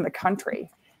city in the country.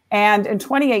 And in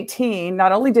 2018,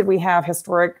 not only did we have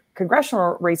historic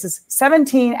congressional races,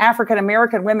 17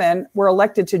 African-American women were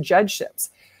elected to judgeships.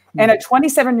 And a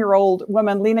 27-year-old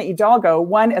woman, Lena Hidalgo,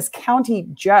 won as county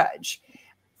judge.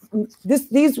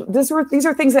 These are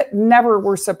things that never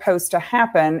were supposed to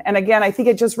happen. And again, I think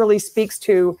it just really speaks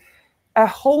to a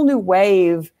whole new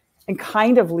wave and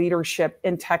kind of leadership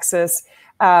in Texas.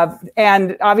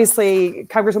 And obviously,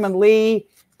 Congresswoman Lee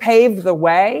paved the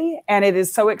way, and it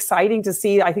is so exciting to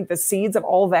see, I think, the seeds of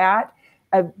all that,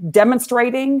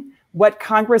 demonstrating what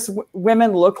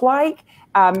Congresswomen look like,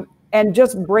 and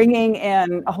just bringing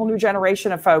in a whole new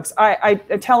generation of folks. I'm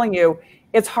telling you,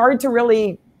 it's hard to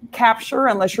really capture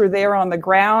unless you're there on the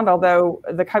ground, although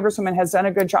the Congresswoman has done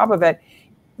a good job of it.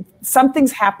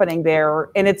 Something's happening there,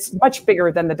 and it's much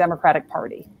bigger than the Democratic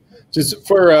Party. Just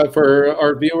for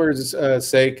our viewers'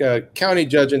 sake, county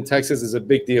judge in Texas is a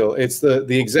big deal. It's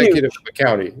the executive of the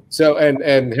county. So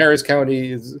and Harris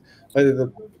County is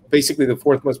the basically the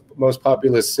fourth most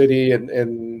populous city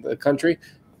in the country.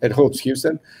 It holds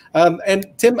Houston. And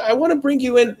Tim, I want to bring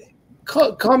you in.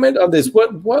 Comment on this.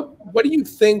 What do you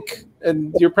think?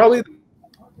 And you're probably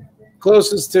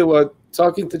closest to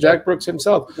talking to Jack Brooks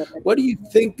himself. What do you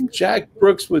think Jack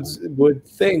Brooks would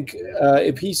think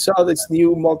if he saw this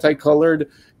new multicolored,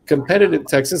 competitive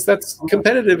Texas that's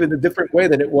competitive in a different way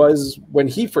than it was when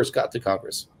he first got to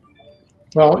Congress?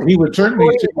 Well, he would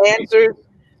certainly answer.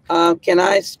 Can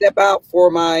I step out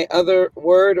for my other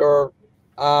word, or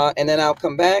and then I'll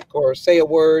come back, or say a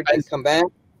word and come back?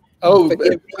 Oh,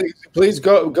 please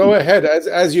go ahead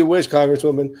as you wish,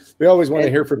 Congresswoman. We always want to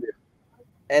hear from you.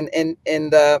 And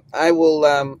I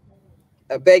will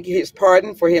beg his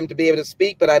pardon for him to be able to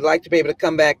speak, but I'd like to be able to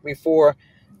come back before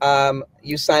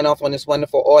you sign off on this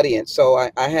wonderful audience. So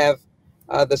I have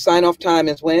the sign off time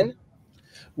is when?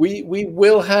 We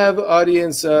will have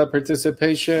audience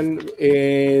participation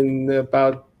in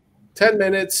about 10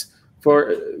 minutes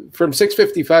from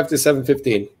 6:55 to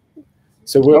 7:15.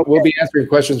 So we'll be answering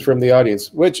questions from the audience.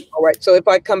 All right. So if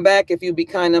I come back, if you'd be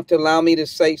kind enough to allow me to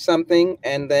say something,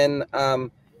 and then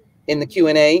in the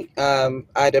Q&A,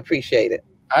 I'd appreciate it.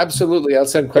 Absolutely. I'll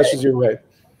send questions your way.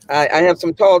 I have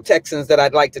some tall Texans that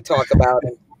I'd like to talk about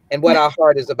and what our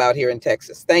heart is about here in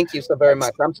Texas. Thank you so very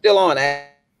much. I'm still on.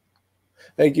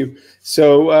 Thank you.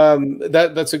 So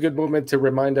that's a good moment to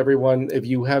remind everyone, if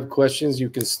you have questions, you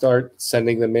can start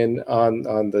sending them in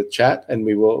on the chat, and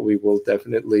we will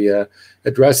definitely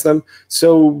address them.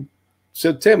 So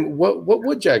Tim, what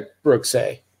would Jack Brooks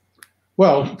say?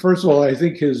 Well, first of all, I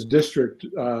think his district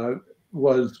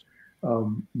was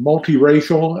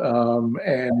multiracial,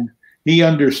 and he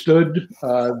understood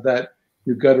that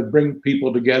you've got to bring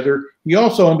people together. He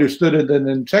also understood it that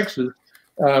in Texas,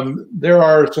 there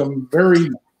are some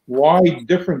very wide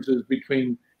differences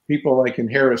between people like in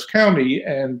Harris County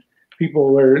and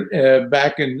people where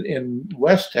back in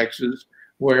West Texas,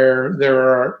 where there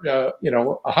are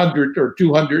 100 or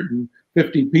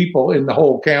 250 people in the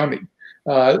whole county.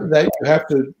 That you have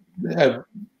to have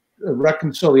a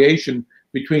reconciliation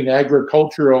between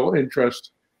agricultural interests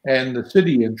and the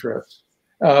city interests.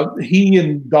 He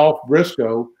and Dolph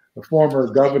Briscoe, the former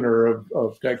governor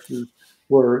of Texas,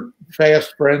 were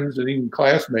fast friends and even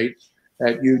classmates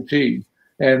at UT.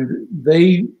 And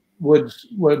they were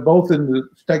both in the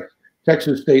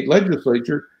Texas state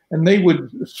legislature, and they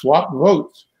would swap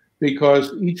votes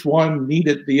because each one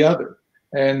needed the other.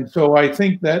 And so I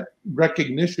think that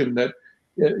recognition that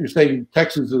you're saying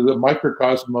Texas is a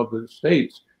microcosm of the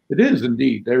states, it is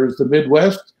indeed. There is the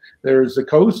Midwest, there is the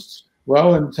coasts.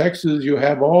 Well, in Texas, you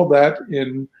have all that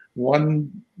in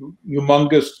one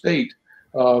humongous state.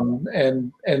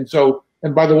 And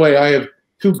by the way, I have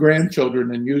 2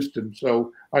 grandchildren in Houston,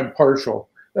 so I'm partial.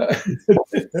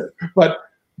 but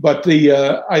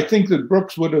I think that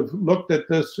Brooks would have looked at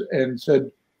this and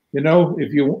said, he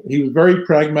was very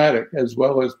pragmatic as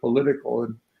well as political,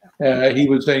 and he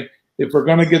was saying, if we're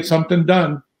going to get something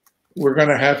done, we're going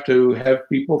to have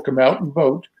people come out and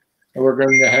vote, and we're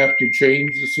going to have to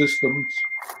change the systems,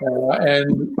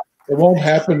 and it won't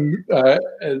happen.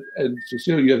 And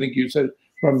Cecilia, I think you said,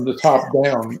 from the top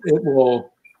down. It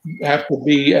will have to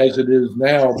be as it is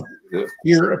now,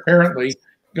 here apparently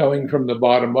going from the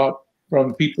bottom up,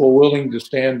 from people willing to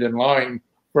stand in line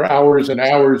for hours and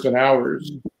hours and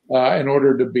hours in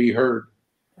order to be heard.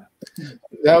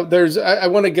 Now, I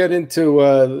want to get into,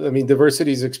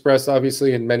 diversity is expressed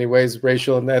obviously in many ways,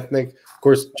 racial and ethnic, of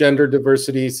course, gender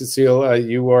diversity. Cecile,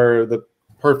 you are the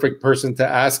perfect person to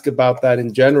ask about that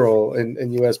in general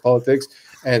in U.S. politics,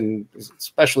 and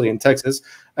especially in Texas.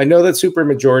 I know that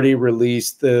Supermajority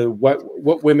released the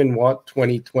What Women Want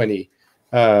 2020,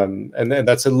 and then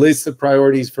that's a list of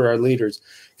priorities for our leaders.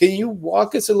 Can you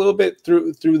walk us a little bit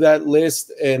through that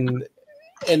list, and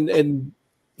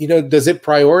does it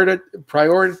prioritize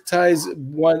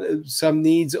some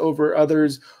needs over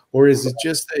others, or is it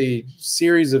just a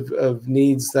series of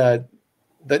needs that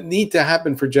need to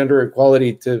happen for gender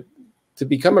equality to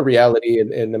become a reality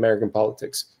in American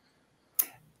politics?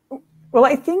 Well,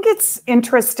 I think it's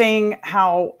interesting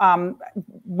how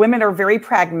women are very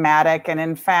pragmatic. And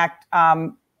in fact,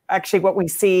 actually what we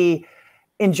see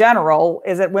in general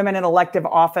is that women in elective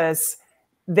office,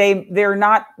 they're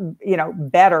not,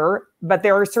 better, but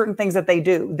there are certain things that they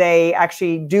do. They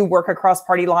actually do work across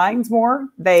party lines more.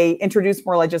 They introduce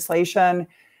more legislation,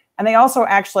 and they also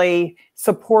actually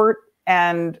support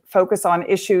and focus on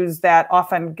issues that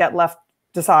often get left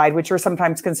aside, which are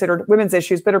sometimes considered women's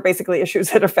issues, but are basically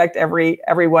issues that affect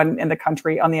everyone in the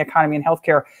country on the economy and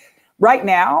healthcare. Right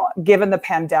now, given the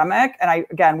pandemic, and I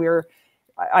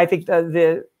think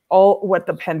what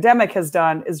the pandemic has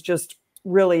done is just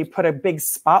really put a big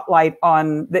spotlight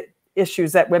on the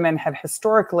issues that women have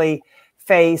historically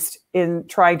faced in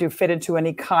trying to fit into an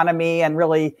economy and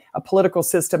really a political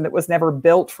system that was never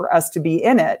built for us to be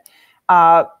in it.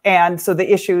 And so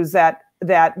the issues that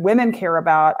women care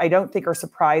about, I don't think are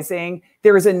surprising.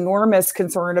 There is enormous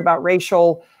concern about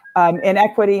racial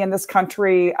inequity in this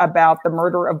country, about the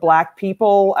murder of Black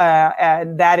people,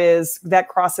 and that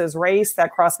crosses race,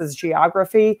 that crosses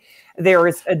geography. There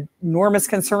is enormous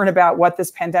concern about what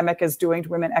this pandemic is doing to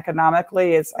women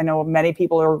economically. I know many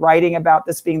people are writing about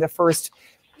this being the first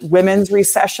women's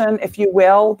recession, if you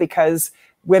will, because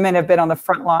women have been on the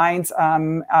front lines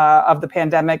of the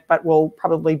pandemic, but will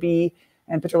probably be,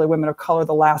 and particularly women of color,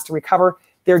 the last to recover.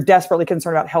 They're desperately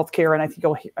concerned about healthcare, and I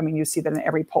think you see that in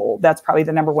every poll. That's probably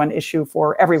the number one issue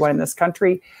for everyone in this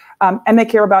country, and they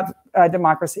care about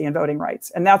democracy and voting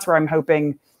rights. And that's where I'm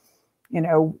hoping,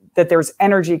 that there's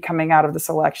energy coming out of this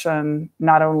election,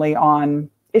 not only on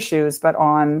issues, but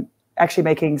on actually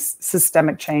making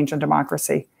systemic change in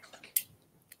democracy.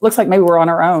 Looks like maybe we're on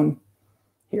our own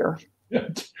here.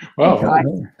 Well,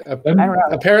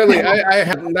 apparently I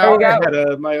had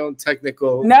my own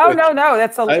technical. No.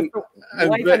 That's life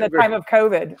in the time of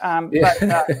COVID.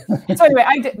 So anyway,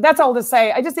 that's all to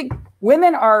say. I just think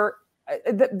women are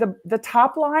the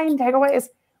top line takeaway is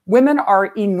women are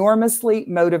enormously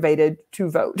motivated to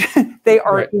vote. They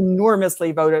are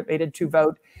enormously motivated to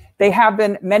vote. They have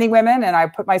been, many women, and I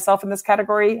put myself in this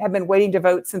category, have been waiting to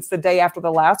vote since the day after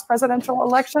the last presidential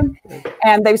election.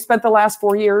 And they've spent the last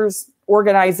 4 years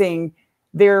organizing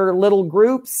their little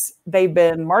groups. They've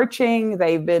been marching,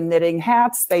 they've been knitting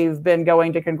hats, they've been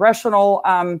going to congressional,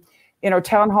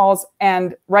 town halls.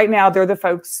 And right now they're the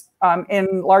folks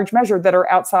in large measure that are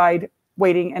outside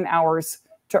waiting in hours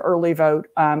to early vote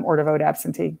or to vote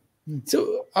absentee.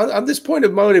 So on this point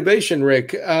of motivation,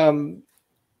 Rick,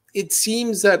 it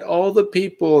seems that all the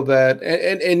people that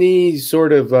and any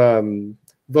sort of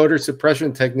voter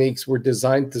suppression techniques were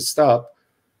designed to stop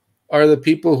are the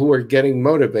people who are getting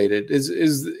motivated.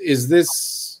 Is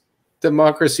this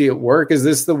democracy at work? Is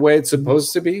this the way it's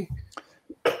supposed to be?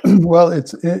 Well,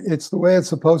 it's the way it's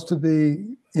supposed to be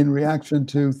in reaction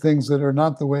to things that are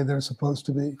not the way they're supposed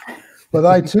to be. But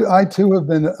I too have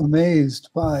been amazed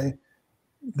by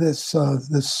this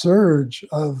surge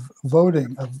of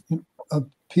voting, of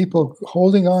people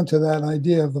holding on to that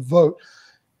idea of the vote,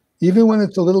 even when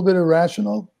it's a little bit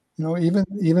irrational.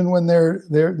 Even when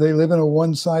they live in a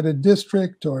one-sided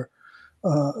district or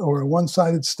a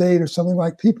one-sided state or something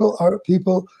like. People are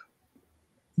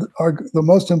the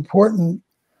most important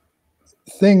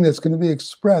thing that's going to be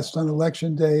expressed on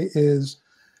election day is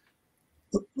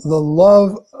the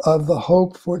love of the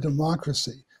hope for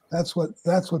democracy. That's what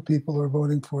people are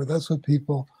voting for. That's what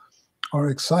people are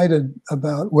excited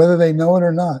about, whether they know it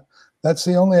or not. That's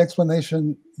the only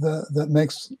explanation that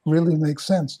really makes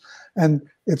sense. And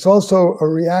it's also a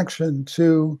reaction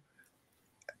to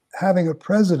having a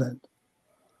president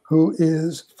who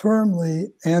is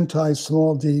firmly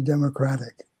anti-small d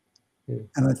democratic.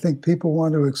 And I think people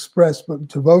want to express, but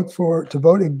to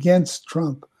vote against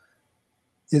Trump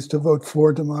is to vote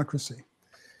for democracy.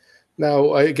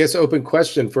 Now, I guess open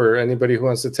question for anybody who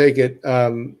wants to take it.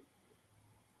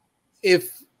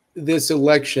 If this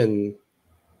election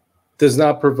does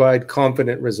not provide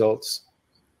confident results,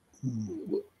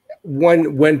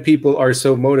 when people are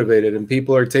so motivated and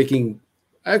people are taking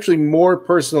actually more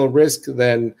personal risk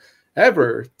than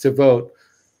ever to vote,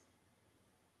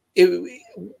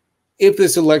 if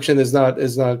this election is not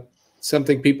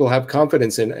something people have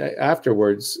confidence in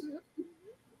afterwards,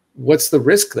 what's the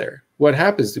risk there? What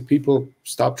happens? Do people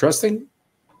stop trusting?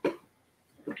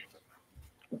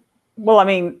 Well, I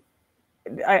mean,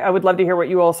 I would love to hear what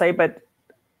you all say, but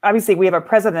obviously we have a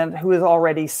president who has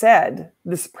already said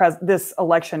this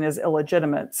election is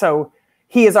illegitimate. So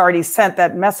he has already sent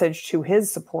that message to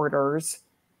his supporters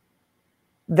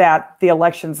that the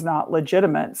election's not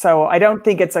legitimate. So I don't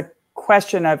think it's a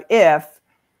question of if,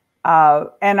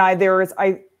 there is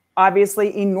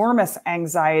obviously enormous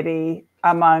anxiety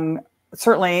among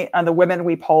certainly on the women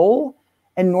we poll,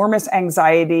 enormous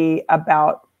anxiety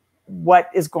about what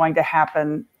is going to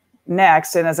happen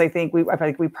next. And as I think we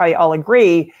probably all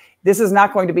agree, this is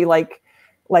not going to be like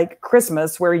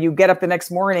Christmas where you get up the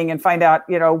next morning and find out,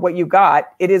 what you got.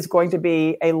 It is going to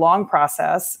be a long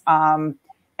process.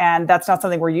 And that's not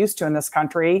something we're used to in this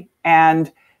country.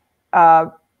 And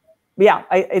it's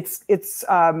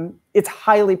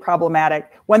highly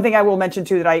problematic. One thing I will mention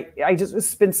too, that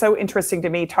it's been so interesting to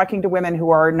me talking to women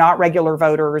who are not regular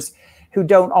voters, who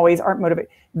aren't motivated,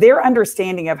 their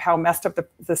understanding of how messed up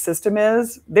the system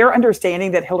is, their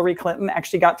understanding that Hillary Clinton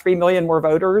actually got 3 million more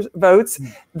votes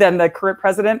than the current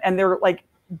president, and they're like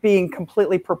being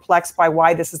completely perplexed by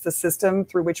why this is the system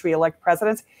through which we elect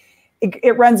presidents.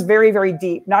 It runs very, very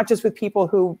deep, not just with people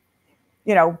who,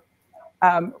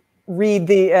 read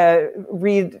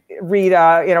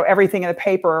everything in the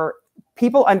paper.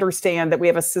 People understand that we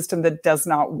have a system that does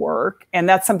not work, and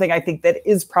that's something I think that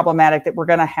is problematic that we're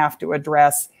going to have to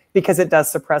address because it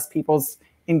does suppress people's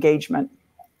engagement.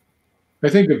 I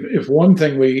think if one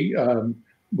thing we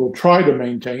will try to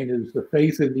maintain is the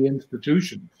faith in the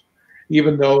institutions,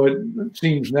 even though it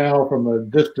seems now from a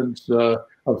distance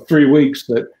of 3 weeks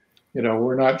that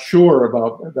we're not sure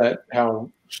about that,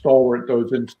 how stalwart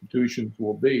those institutions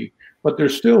will be. But there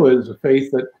still is a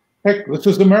faith that, heck, this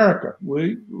is America.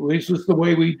 This is the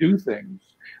way we do things.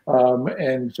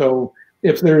 And so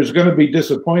if there's going to be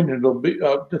disappointment,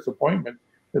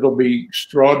 it'll be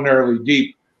extraordinarily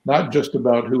deep, not just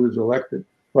about who is elected,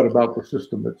 but about the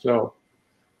system itself.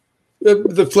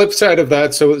 The flip side of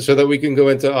that, so that we can go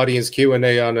into audience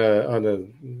Q&A on a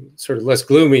sort of less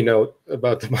gloomy note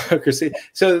about democracy.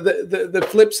 So the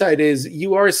flip side is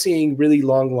you are seeing really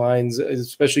long lines,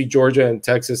 especially Georgia and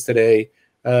Texas today,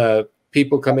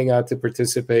 people coming out to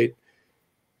participate.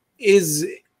 Is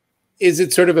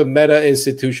it sort of a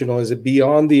meta-institutional? Is it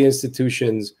beyond the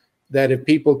institutions that if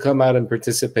people come out and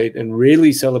participate and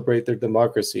really celebrate their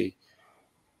democracy,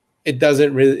 does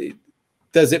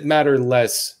it matter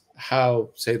less how,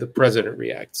 say, the president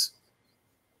reacts?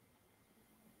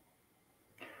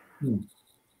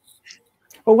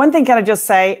 Well, one thing, can I just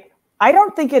say, I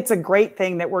don't think it's a great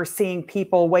thing that we're seeing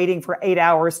people waiting for 8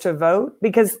 hours to vote,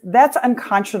 because that's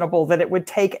unconscionable that it would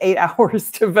take 8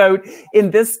 hours to vote in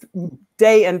this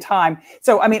day and time.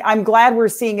 So, I mean, I'm glad we're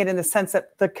seeing it in the sense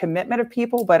that the commitment of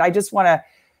people, but I just want to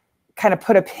kind of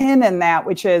put a pin in that,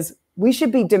 which is we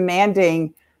should be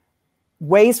demanding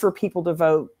ways for people to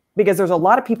vote, because there's a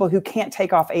lot of people who can't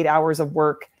take off 8 hours of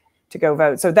work to go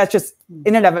vote. So that's just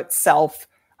in and of itself,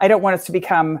 I don't want us to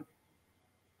become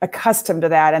accustomed to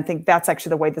that and think that's actually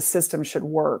the way the system should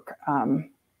work. I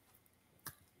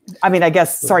mean, I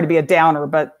guess, sorry to be a downer,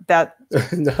 but no.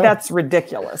 That's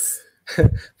ridiculous.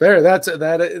 Fair.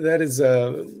 That is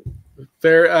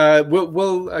fair.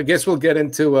 I guess we'll get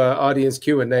into audience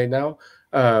Q&A now.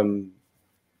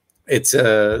 It's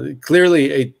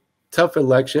clearly a tough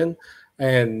election,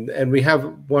 and we have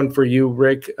one for you,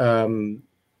 Rick, on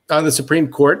the Supreme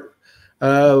Court.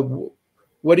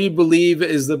 What do you believe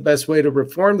is the best way to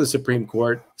reform the Supreme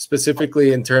Court,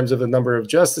 specifically in terms of the number of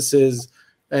justices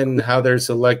and how they're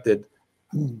selected?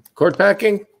 Court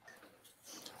packing?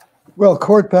 Well,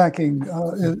 court packing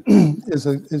is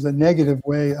a negative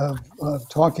way of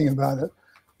talking about it.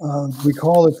 We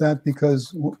call it that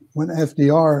because when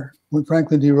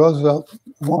Franklin D. Roosevelt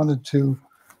wanted to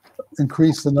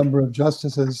increase the number of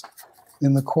justices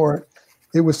in the court,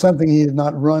 it was something he had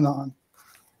not run on.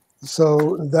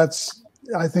 So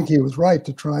I think he was right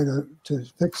to try to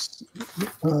fix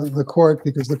the court,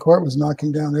 because the court was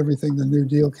knocking down everything the New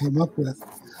Deal came up with.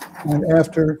 And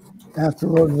after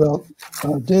Roosevelt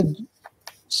did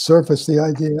surface the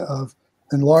idea of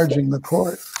enlarging the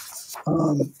court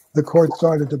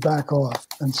started to back off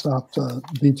and stopped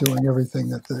vetoing everything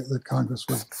that Congress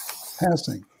was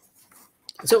passing.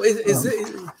 So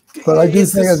but I do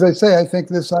think, as I say, I think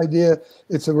this idea,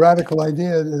 it's a radical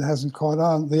idea that hasn't caught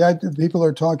on. The idea, people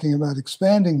are talking about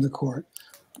expanding the court.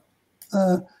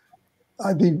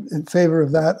 I'd be in favor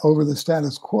of that over the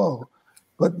status quo.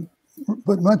 But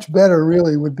much better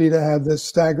really would be to have this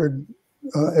staggered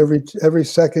every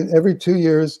 2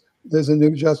 years, there's a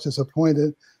new justice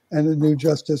appointed and a new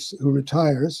justice who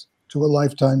retires to a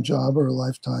lifetime job or a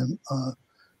lifetime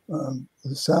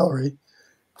salary.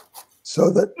 So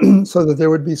that there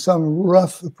would be some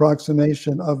rough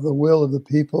approximation of the will of the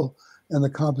people and the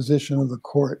composition of the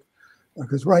court.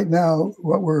 Because right now,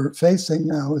 what we're facing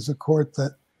now is a court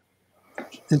that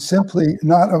it's simply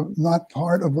not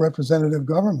part of representative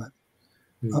government.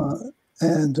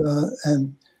 And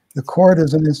the court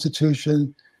is an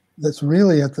institution that's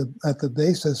really at the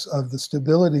basis of the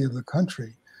stability of the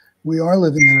country. We are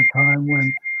living in a time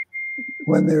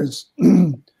when there's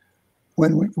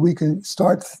when we can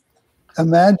start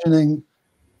imagining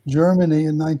Germany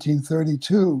in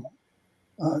 1932,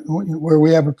 where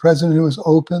we have a president who is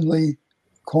openly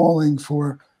calling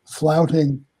for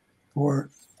flouting, for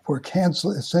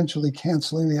essentially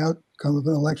canceling the outcome of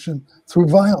an election through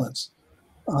violence.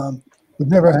 We've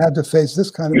never had to face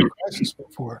this kind of a crisis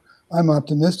before. I'm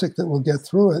optimistic that we'll get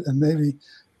through it and maybe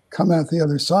come out the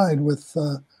other side with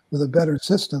a better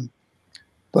system.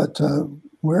 But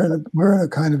we're in a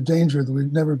kind of danger that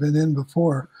we've never been in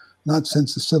before, not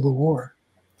since the Civil War.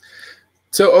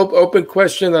 So open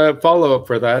question, follow-up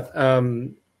for that.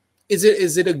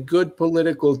 Is it a good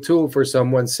political tool for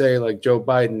someone, say like Joe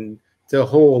Biden, to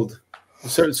hold,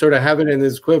 sort of have it in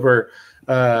his quiver?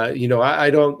 You know, I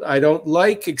don't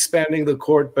like expanding the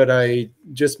court, but I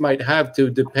just might have to,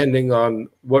 depending on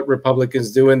what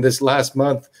Republicans do in this last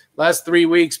 3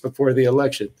 weeks before the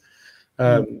election.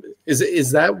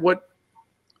 Is that what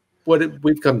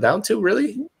we've come down to,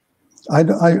 really? I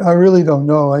really don't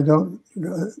know. I don't.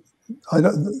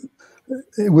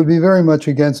 It would be very much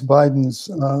against Biden's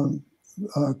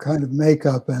kind of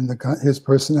makeup and his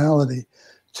personality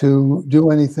to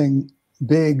do anything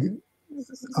big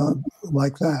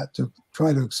like that, to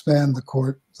try to expand the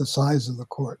court, the size of the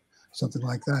court, something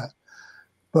like that.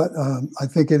 But I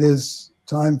think it is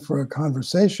time for a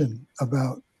conversation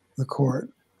about the court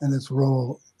and its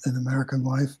role in American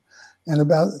life, and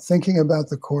about thinking about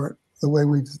the court the way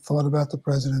we've thought about the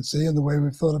presidency and the way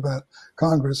we've thought about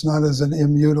Congress, not as an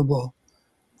immutable,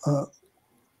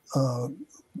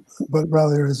 but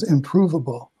rather as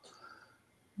improvable.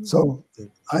 So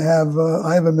I have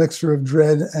a mixture of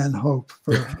dread and hope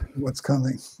for what's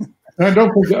coming. And I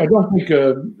don't think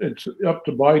it's up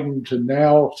to Biden to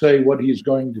now say what he's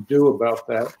going to do about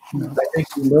that. No. I think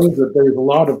he knows that there's a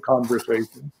lot of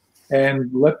conversation,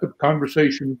 and let the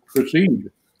conversation proceed.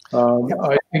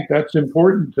 I think that's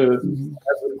important to have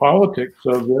the politics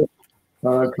of this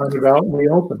kind of out in the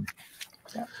open.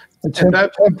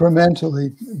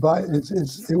 Temperamentally,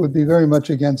 it would be very much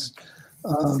against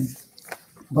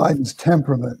Biden's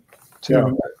temperament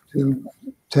to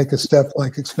take a step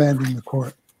like expanding the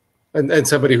court. And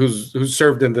somebody who's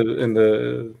served in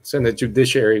the Senate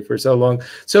Judiciary for so long.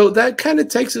 So that kind of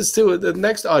takes us to the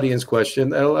next audience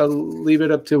question. I'll leave it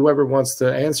up to whoever wants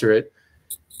to answer it.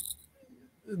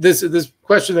 This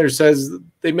questioner says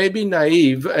they may be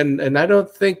naive, and I don't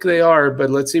think they are, but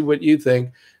let's see what you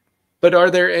think. But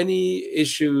are there any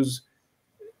issues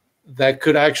that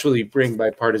could actually bring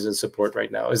bipartisan support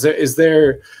right now? Is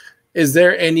there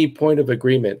any point of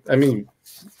agreement? I mean,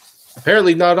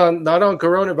 apparently not on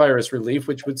coronavirus relief,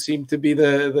 which would seem to be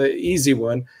the easy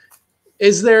one.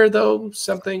 Is there, though,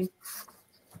 something?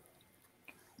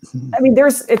 I mean,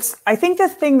 I think the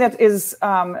thing that is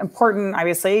important,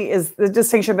 obviously, is the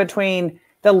distinction between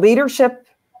the leadership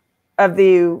of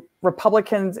the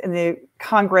Republicans in the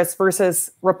Congress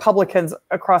versus Republicans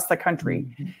across the country.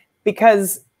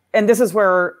 Because, and this is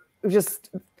where I just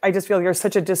feel there's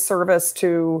such a disservice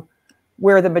to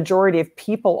where the majority of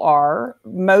people are.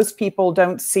 Most people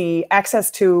don't see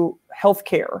access to health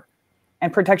care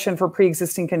and protection for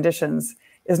pre-existing conditions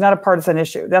is not a partisan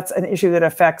issue. That's an issue that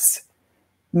affects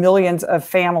millions of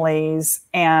families,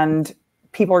 and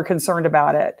people are concerned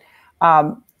about it.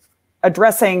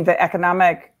 Addressing the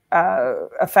economic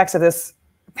effects of this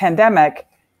pandemic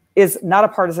is not a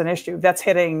partisan issue. That's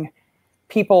hitting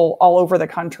people all over the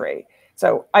country.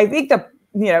 So I think I'm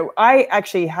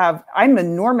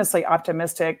enormously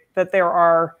optimistic that there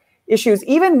are issues,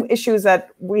 even issues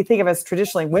that we think of as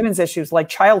traditionally women's issues like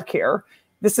childcare.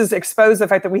 This has exposed the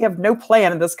fact that we have no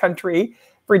plan in this country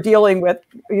for dealing with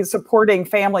supporting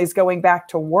families going back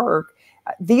to work.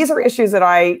 These are issues that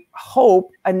I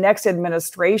hope a next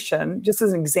administration, just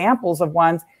as examples of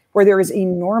ones where there is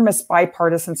enormous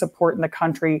bipartisan support in the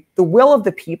country. The will of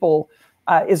the people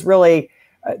is really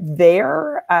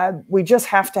there. We just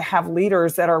have to have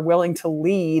leaders that are willing to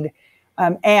lead.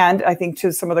 And I think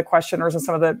to some of the questioners and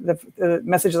some of the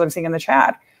messages I'm seeing in the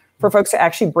chat, for folks to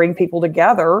actually bring people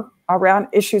together around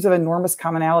issues of enormous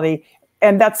commonality.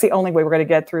 And that's the only way we're going to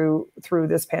get through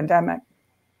this pandemic.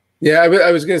 Yeah,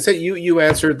 I was going to say you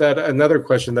answered that another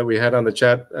question that we had on the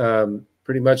chat,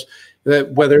 pretty much,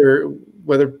 that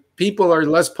whether people are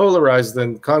less polarized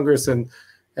than Congress and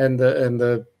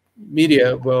the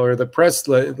media, or the press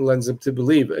lends them to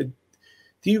believe.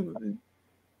 Do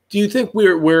you think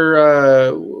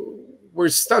we're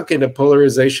stuck in a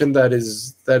polarization that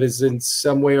is in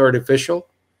some way artificial?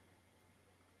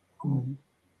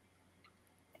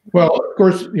 Well, of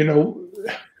course,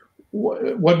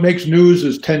 what makes news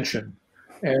is tension,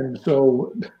 and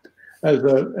so as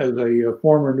a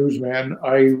former newsman,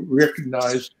 I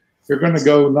recognize you're going to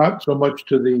go not so much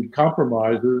to the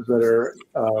compromises that are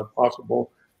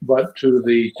possible, but to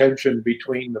the tension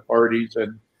between the parties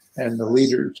and the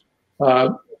leaders.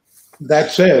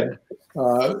 That said,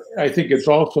 I think it's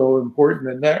also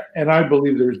important, and I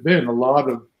believe there's been a lot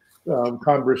of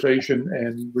conversation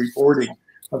and reporting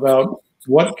about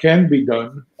what can be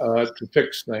done to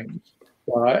fix things.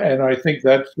 And I think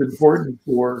that's important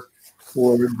for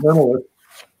journalists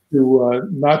to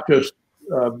not just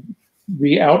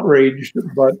be outraged,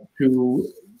 but to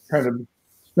kind of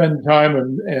spend time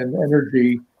and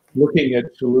energy looking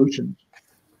at solutions.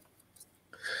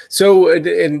 So,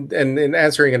 in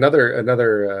answering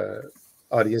another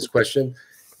audience question,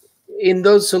 in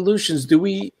those solutions, do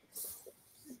we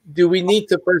need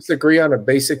to first agree on a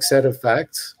basic set of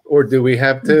facts, or do we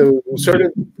have to sort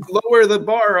of lower the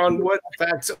bar on what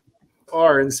facts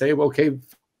are and say, well, okay,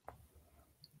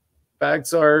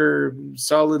 facts are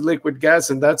solid liquid gas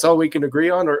and that's all we can agree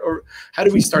on, or how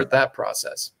do we start that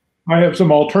process? I have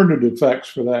some alternative facts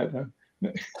for that.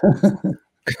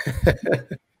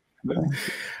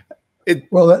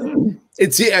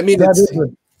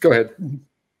 Go ahead.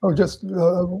 Oh, just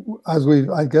as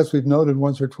I guess we've noted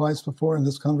once or twice before in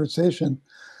this conversation,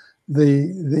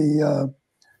 the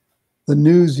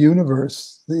news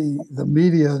universe, the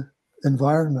media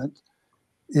environment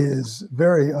is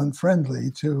very unfriendly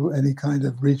to any kind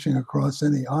of reaching across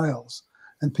any aisles,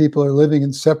 and people are living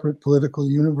in separate political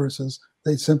universes.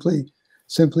 They simply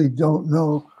don't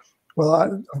know.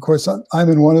 Well, of course, I'm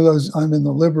in one of those. I'm in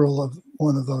the liberal of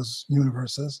one of those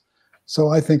universes. So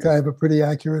I think I have a pretty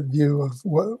accurate view of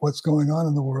what's going on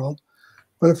in the world.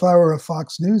 But if I were a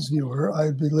Fox News viewer,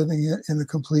 I'd be living in a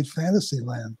complete fantasy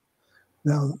land.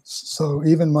 Now, so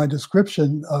even my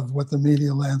description of what the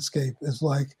media landscape is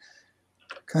like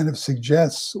kind of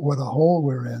suggests what a hole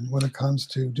we're in when it comes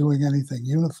to doing anything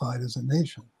unified as a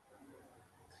nation.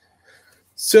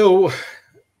 So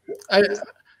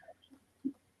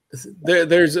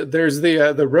there's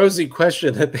the rosy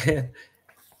question at the end.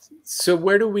 So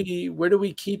where do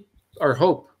we keep our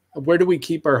hope? Where do we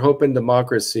keep our hope in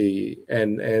democracy?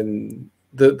 And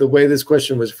the way this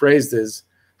question was phrased is,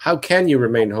 how can you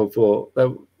remain hopeful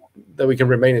that we can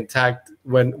remain intact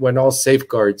when all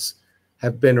safeguards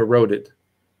have been eroded?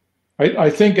 I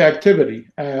think activity,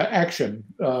 action,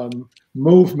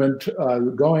 movement,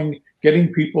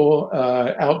 getting people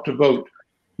out to vote.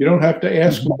 You don't have to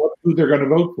ask them who they're going to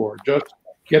vote for. Just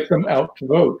get them out to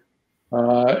vote.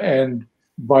 And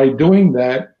by doing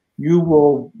that, you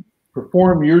will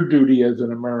perform your duty as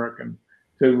an American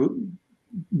to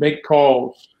make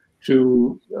calls,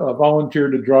 to volunteer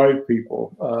to drive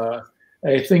people.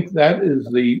 I think that is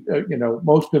the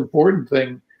most important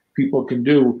thing people can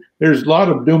do. There's a lot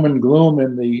of doom and gloom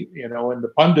in the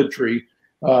punditry,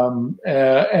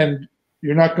 and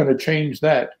you're not going to change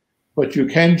that. But you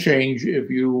can change if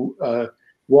you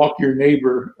walk your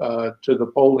neighbor to the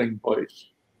polling place.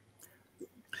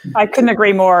 I couldn't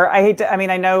agree more.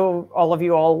 I know all of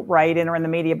you all write and are in the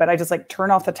media, but I just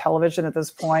turn off the television at this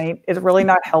point. It's really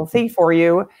not healthy for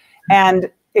you. And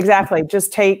exactly,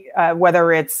 just take,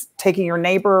 whether it's taking your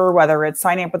neighbor, whether it's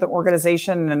signing up with an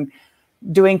organization and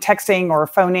doing texting or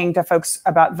phoning to folks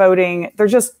about voting.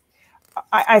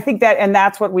 I think that, and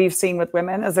that's what we've seen with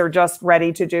women, is they're just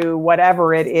ready to do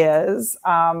whatever it is.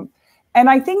 And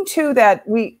I think too that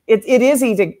it is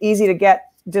easy to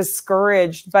get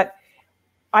discouraged, but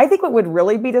I think what would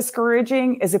really be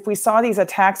discouraging is if we saw these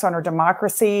attacks on our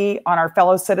democracy, on our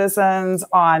fellow citizens,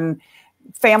 on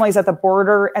families at the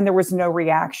border, and there was no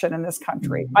reaction in this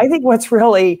country. I think what's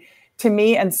really, to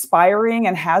me, inspiring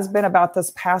and has been about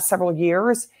this past several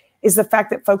years is the fact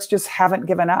that folks just haven't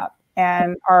given up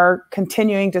and are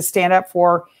continuing to stand up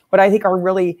for what I think are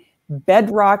really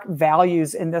bedrock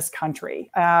values in this country.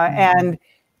 And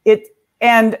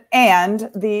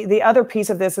the other piece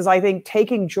of this is, I think,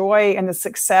 taking joy in the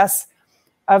success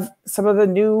of some of the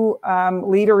new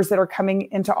leaders that are coming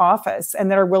into office and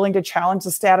that are willing to challenge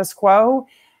the status quo.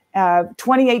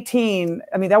 2018,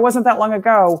 that wasn't that long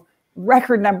ago.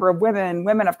 Record number of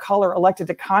women of color elected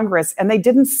to Congress, and they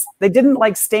didn't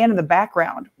stand in the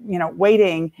background,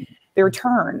 waiting their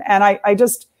turn. And I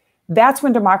just, that's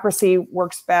when democracy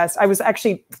works best. I was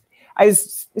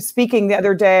speaking the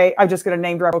other day, I'm just going to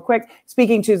name drop real quick,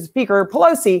 speaking to Speaker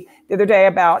Pelosi the other day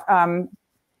about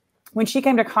when she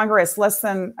came to Congress, less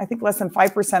than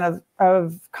 5%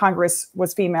 of Congress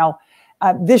was female.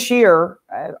 This year,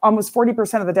 almost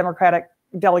 40% of the Democratic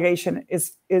delegation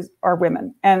are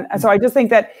women. And so I just think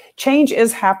that change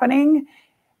is happening,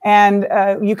 and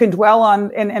you can dwell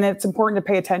on, and it's important to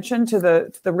pay attention to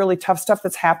the really tough stuff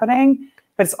that's happening.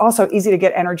 But it's also easy to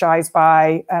get energized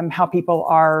by how people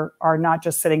are not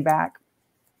just sitting back.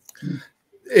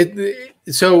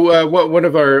 So one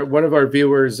of our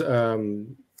viewers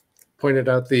pointed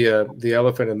out the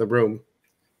elephant in the room.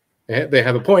 They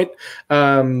have a point.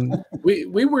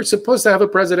 We were supposed to have a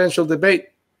presidential debate.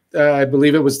 I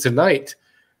believe it was tonight,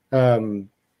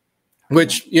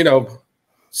 which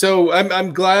So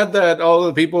I'm glad that all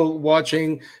the people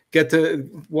watching get to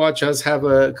watch us have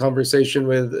a conversation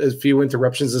with as few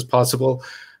interruptions as possible.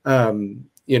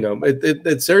 you know,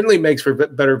 it certainly makes for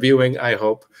better viewing, I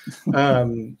hope.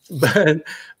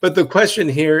 But the question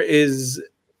here is,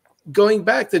 going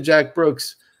back to Jack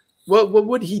Brooks, what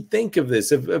would he think of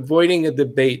this, of avoiding a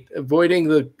debate, avoiding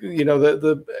the, you know,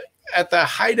 the at the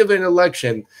height of an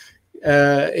election,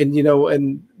 and, you know,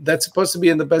 and that's supposed to be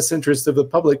in the best interest of the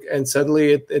public, and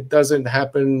suddenly it doesn't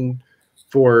happen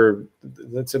for,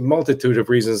 that's a multitude of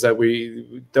reasons that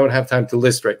we don't have time to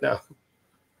list right now.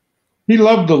 He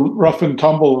loved the rough and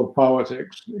tumble of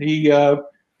politics. He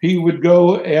would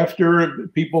go after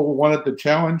people wanted to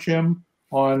challenge him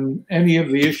on any of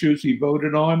the issues he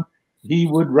voted on. He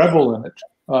would revel in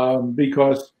it,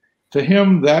 because to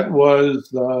him that was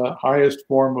the highest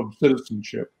form of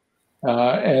citizenship,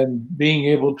 and being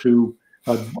able to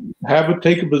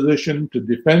take a position, to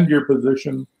defend your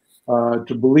position,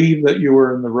 to believe that you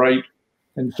were in the right.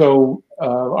 And so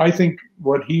I think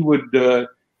what he would do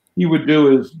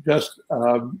is just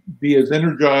be as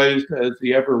energized as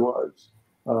he ever was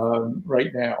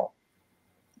right now.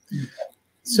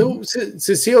 So,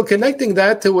 Cecile, connecting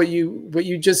that to what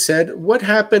you just said, what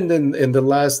happened in the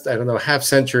last, I don't know, half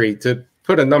century, to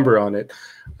put a number on it,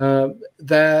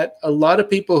 that a lot of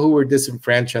people who were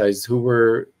disenfranchised, who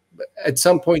were at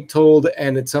some point told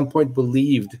and at some point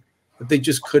believed that they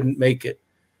just couldn't make it,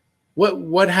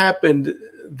 what happened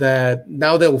that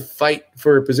now they'll fight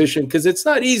for a position? Because it's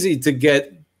not easy to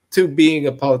get to being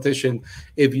a politician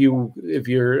if you're,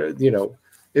 you know,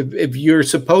 if you're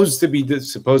supposed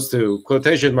to,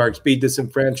 quotation marks, be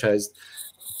disenfranchised,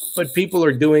 but people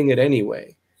are doing it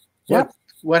anyway. Yep.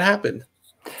 What happened?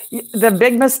 The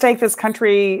big mistake this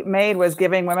country made was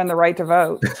giving women the right to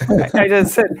vote.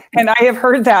 And I have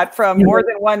heard that from more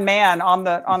than one man on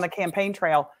the campaign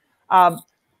trail.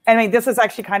 I mean, this is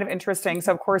actually kind of interesting.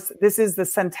 So, of course, this is the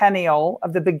centennial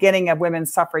of the beginning of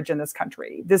women's suffrage in this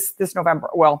country. This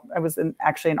November, well, it was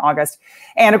actually in August.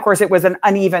 And, of course, it was an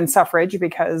uneven suffrage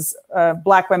because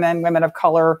Black women, women of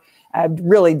color,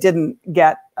 really didn't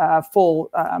get full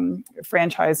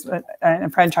enfranchisement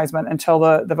until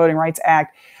the Voting Rights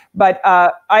Act. But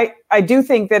I do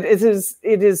think that it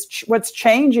is what's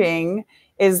changing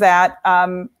is that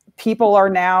people are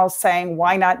now saying,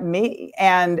 why not me?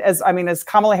 And as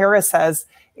Kamala Harris says,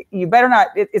 you better not,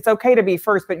 it's okay to be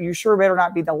first, but you sure better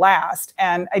not be the last.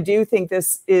 And I do think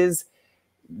this is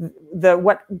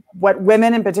what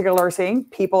women in particular are seeing,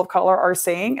 people of color are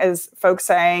seeing, is folks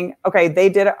saying, okay, they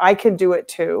did it, I can do it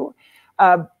too.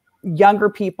 Younger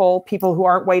people who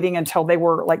aren't waiting until they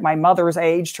were like my mother's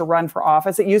age to run for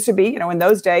office. It used to be, in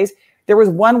those days, there was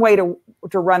one way to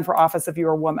run for office if you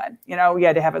were a woman. You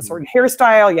had to have a certain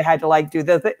hairstyle. You had to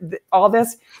do all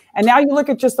this. And now you look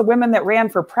at just the women that ran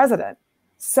for president.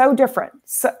 So different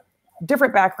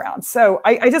backgrounds. So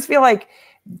I just feel like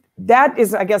that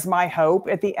is, I guess, my hope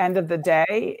at the end of the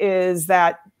day is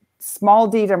that small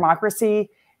d democracy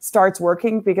starts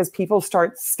working because people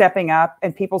start stepping up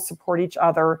and people support each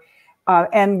other.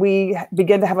 And we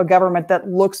begin to have a government that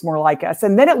looks more like us.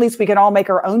 And then at least we can all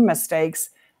make our own mistakes,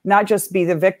 not just be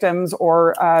the victims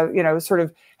or, sort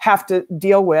of have to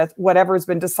deal with whatever has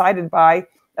been decided by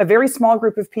a very small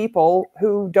group of people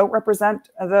who don't represent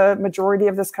the majority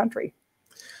of this country.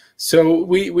 So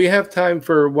we have time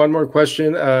for one more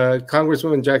question.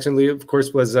 Congresswoman Jackson Lee, of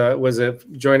course, was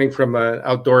joining from an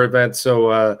outdoor event.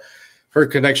 So her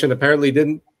connection apparently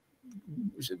didn't.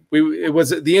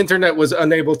 The internet was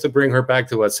unable to bring her back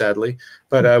to us, sadly.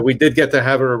 But we did get to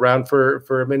have her around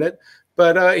for a minute.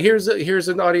 But here's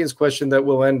an audience question that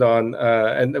we'll end on,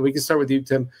 and we can start with you,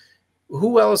 Tim.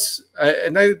 Who else?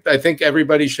 And I think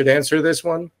everybody should answer this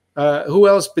one. Who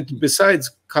else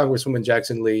besides Congresswoman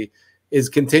Jackson Lee is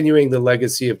continuing the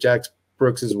legacy of Jack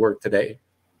Brooks's work today?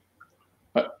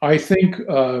 I think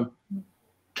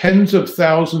tens of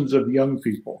thousands of young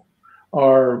people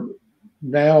are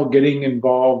now getting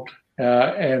involved,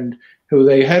 and who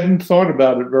they hadn't thought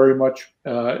about it very much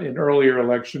in earlier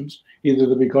elections,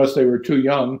 either because they were too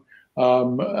young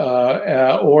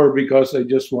or because they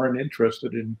just weren't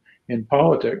interested in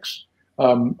politics.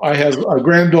 I have a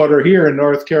granddaughter here in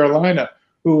North Carolina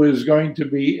who is going to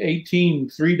be 18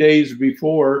 3 days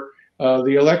before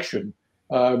the election.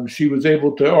 She was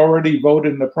able to already vote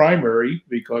in the primary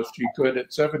because she could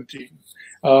at 17.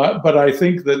 But I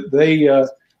think that they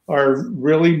are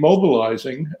really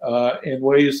mobilizing in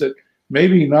ways that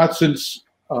maybe not since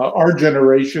our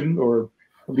generation, or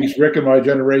at least Rick and my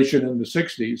generation in the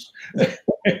 60s,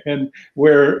 and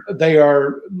where they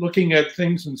are looking at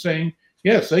things and saying,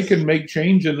 yes, they can make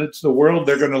change and it's the world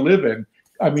they're going to live in.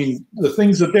 I mean, the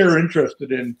things that they're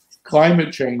interested in,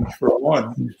 climate change for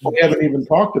one, we haven't even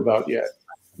talked about yet.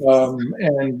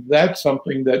 And that's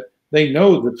something that they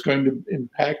know that's going to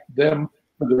impact them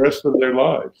for the rest of their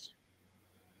lives.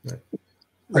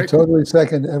 I totally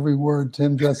second every word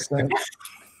Tim just said.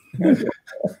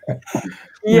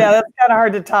 Yeah, that's kind of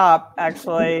hard to top,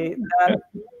 actually.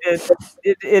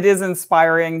 It is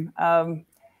inspiring. And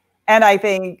I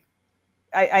think,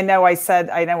 I know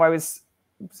I was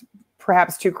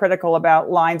perhaps too critical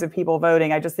about lines of people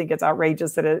voting. I just think it's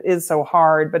outrageous that it is so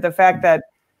hard. But the fact that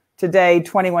today,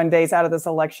 21 days out of this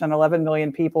election, 11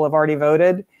 million people have already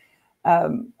voted,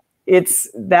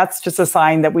 that's just a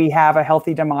sign that we have a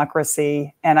healthy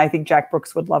democracy. And I think Jack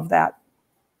Brooks would love that.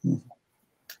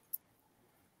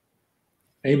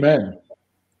 Amen.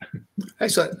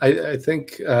 Excellent. I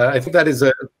think that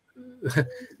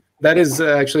is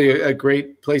actually a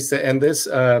great place to end this.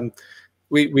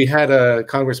 We had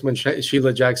Congresswoman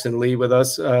Sheila Jackson Lee with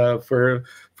us for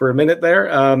a minute there.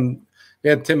 We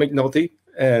had Tim McNulty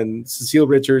and Cecile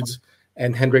Richards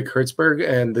and Hendrik Hertzberg,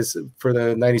 and this for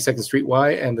the 92nd Street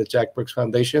Y and the Jack Brooks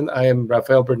Foundation. I am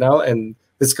Rafael Bernal, and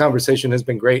this conversation has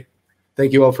been great.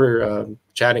 Thank you all for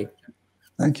chatting.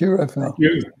 Thank you, Rafael. Thank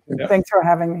you. Yeah. Thanks for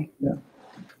having me. Yeah.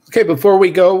 Okay, before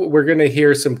we go, we're going to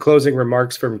hear some closing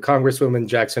remarks from Congresswoman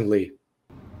Jackson Lee.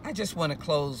 I just want to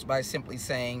close by simply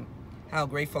saying how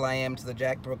grateful I am to the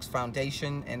Jack Brooks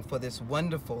Foundation and for this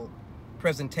wonderful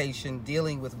presentation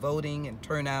dealing with voting and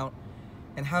turnout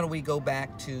and how do we go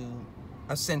back to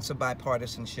a sense of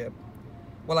bipartisanship.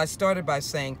 Well, I started by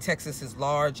saying Texas is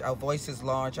large, our voice is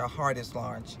large, our heart is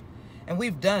large. And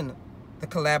we've done the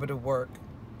collaborative work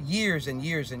years and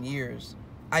years and years.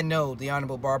 I know the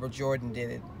Honorable Barbara Jordan did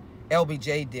it,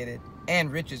 LBJ did it, Ann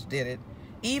Richards did it,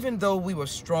 even though we were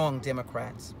strong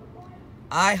Democrats.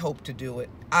 I hope to do it.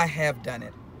 I have done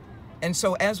it. And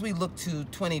so as we look to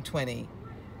 2020,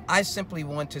 I simply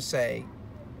want to say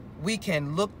we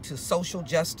can look to social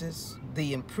justice,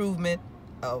 the improvement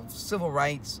of civil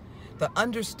rights, the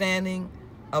understanding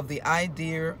of the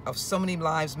idea of so many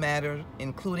lives matter,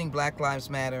 including Black Lives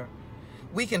Matter.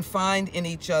 We can find in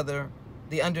each other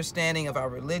the understanding of our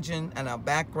religion and our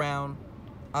background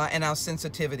and our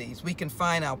sensitivities. We can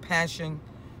find our passion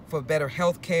for better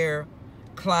health care,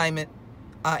 climate,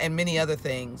 and many other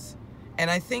things. And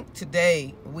I think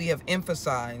today we have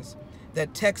emphasized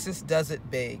that Texas does it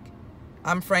big.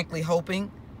 I'm frankly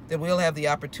hoping that we'll have the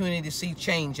opportunity to see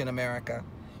change in America.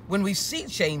 When we see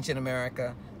change in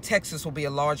America, Texas will be a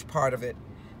large part of it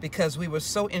because we were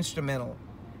so instrumental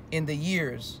in the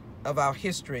years of our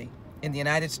history in the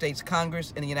United States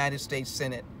Congress and the United States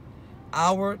Senate.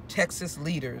 Our Texas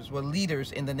leaders were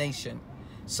leaders in the nation.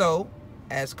 So,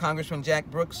 as Congressman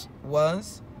Jack Brooks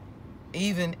was,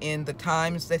 even in the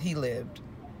times that he lived,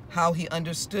 how he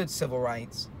understood civil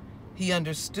rights, he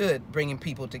understood bringing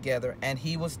people together, and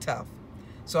he was tough.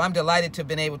 So I'm delighted to have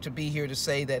been able to be here to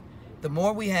say that the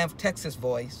more we have Texas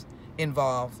voice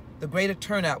involved, the greater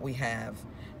turnout we have,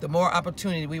 the more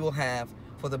opportunity we will have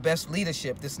for the best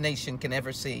leadership this nation can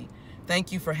ever see.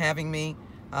 Thank you for having me,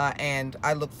 and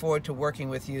I look forward to working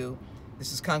with you.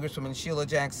 This is Congresswoman Sheila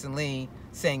Jackson Lee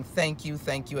saying thank you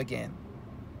again.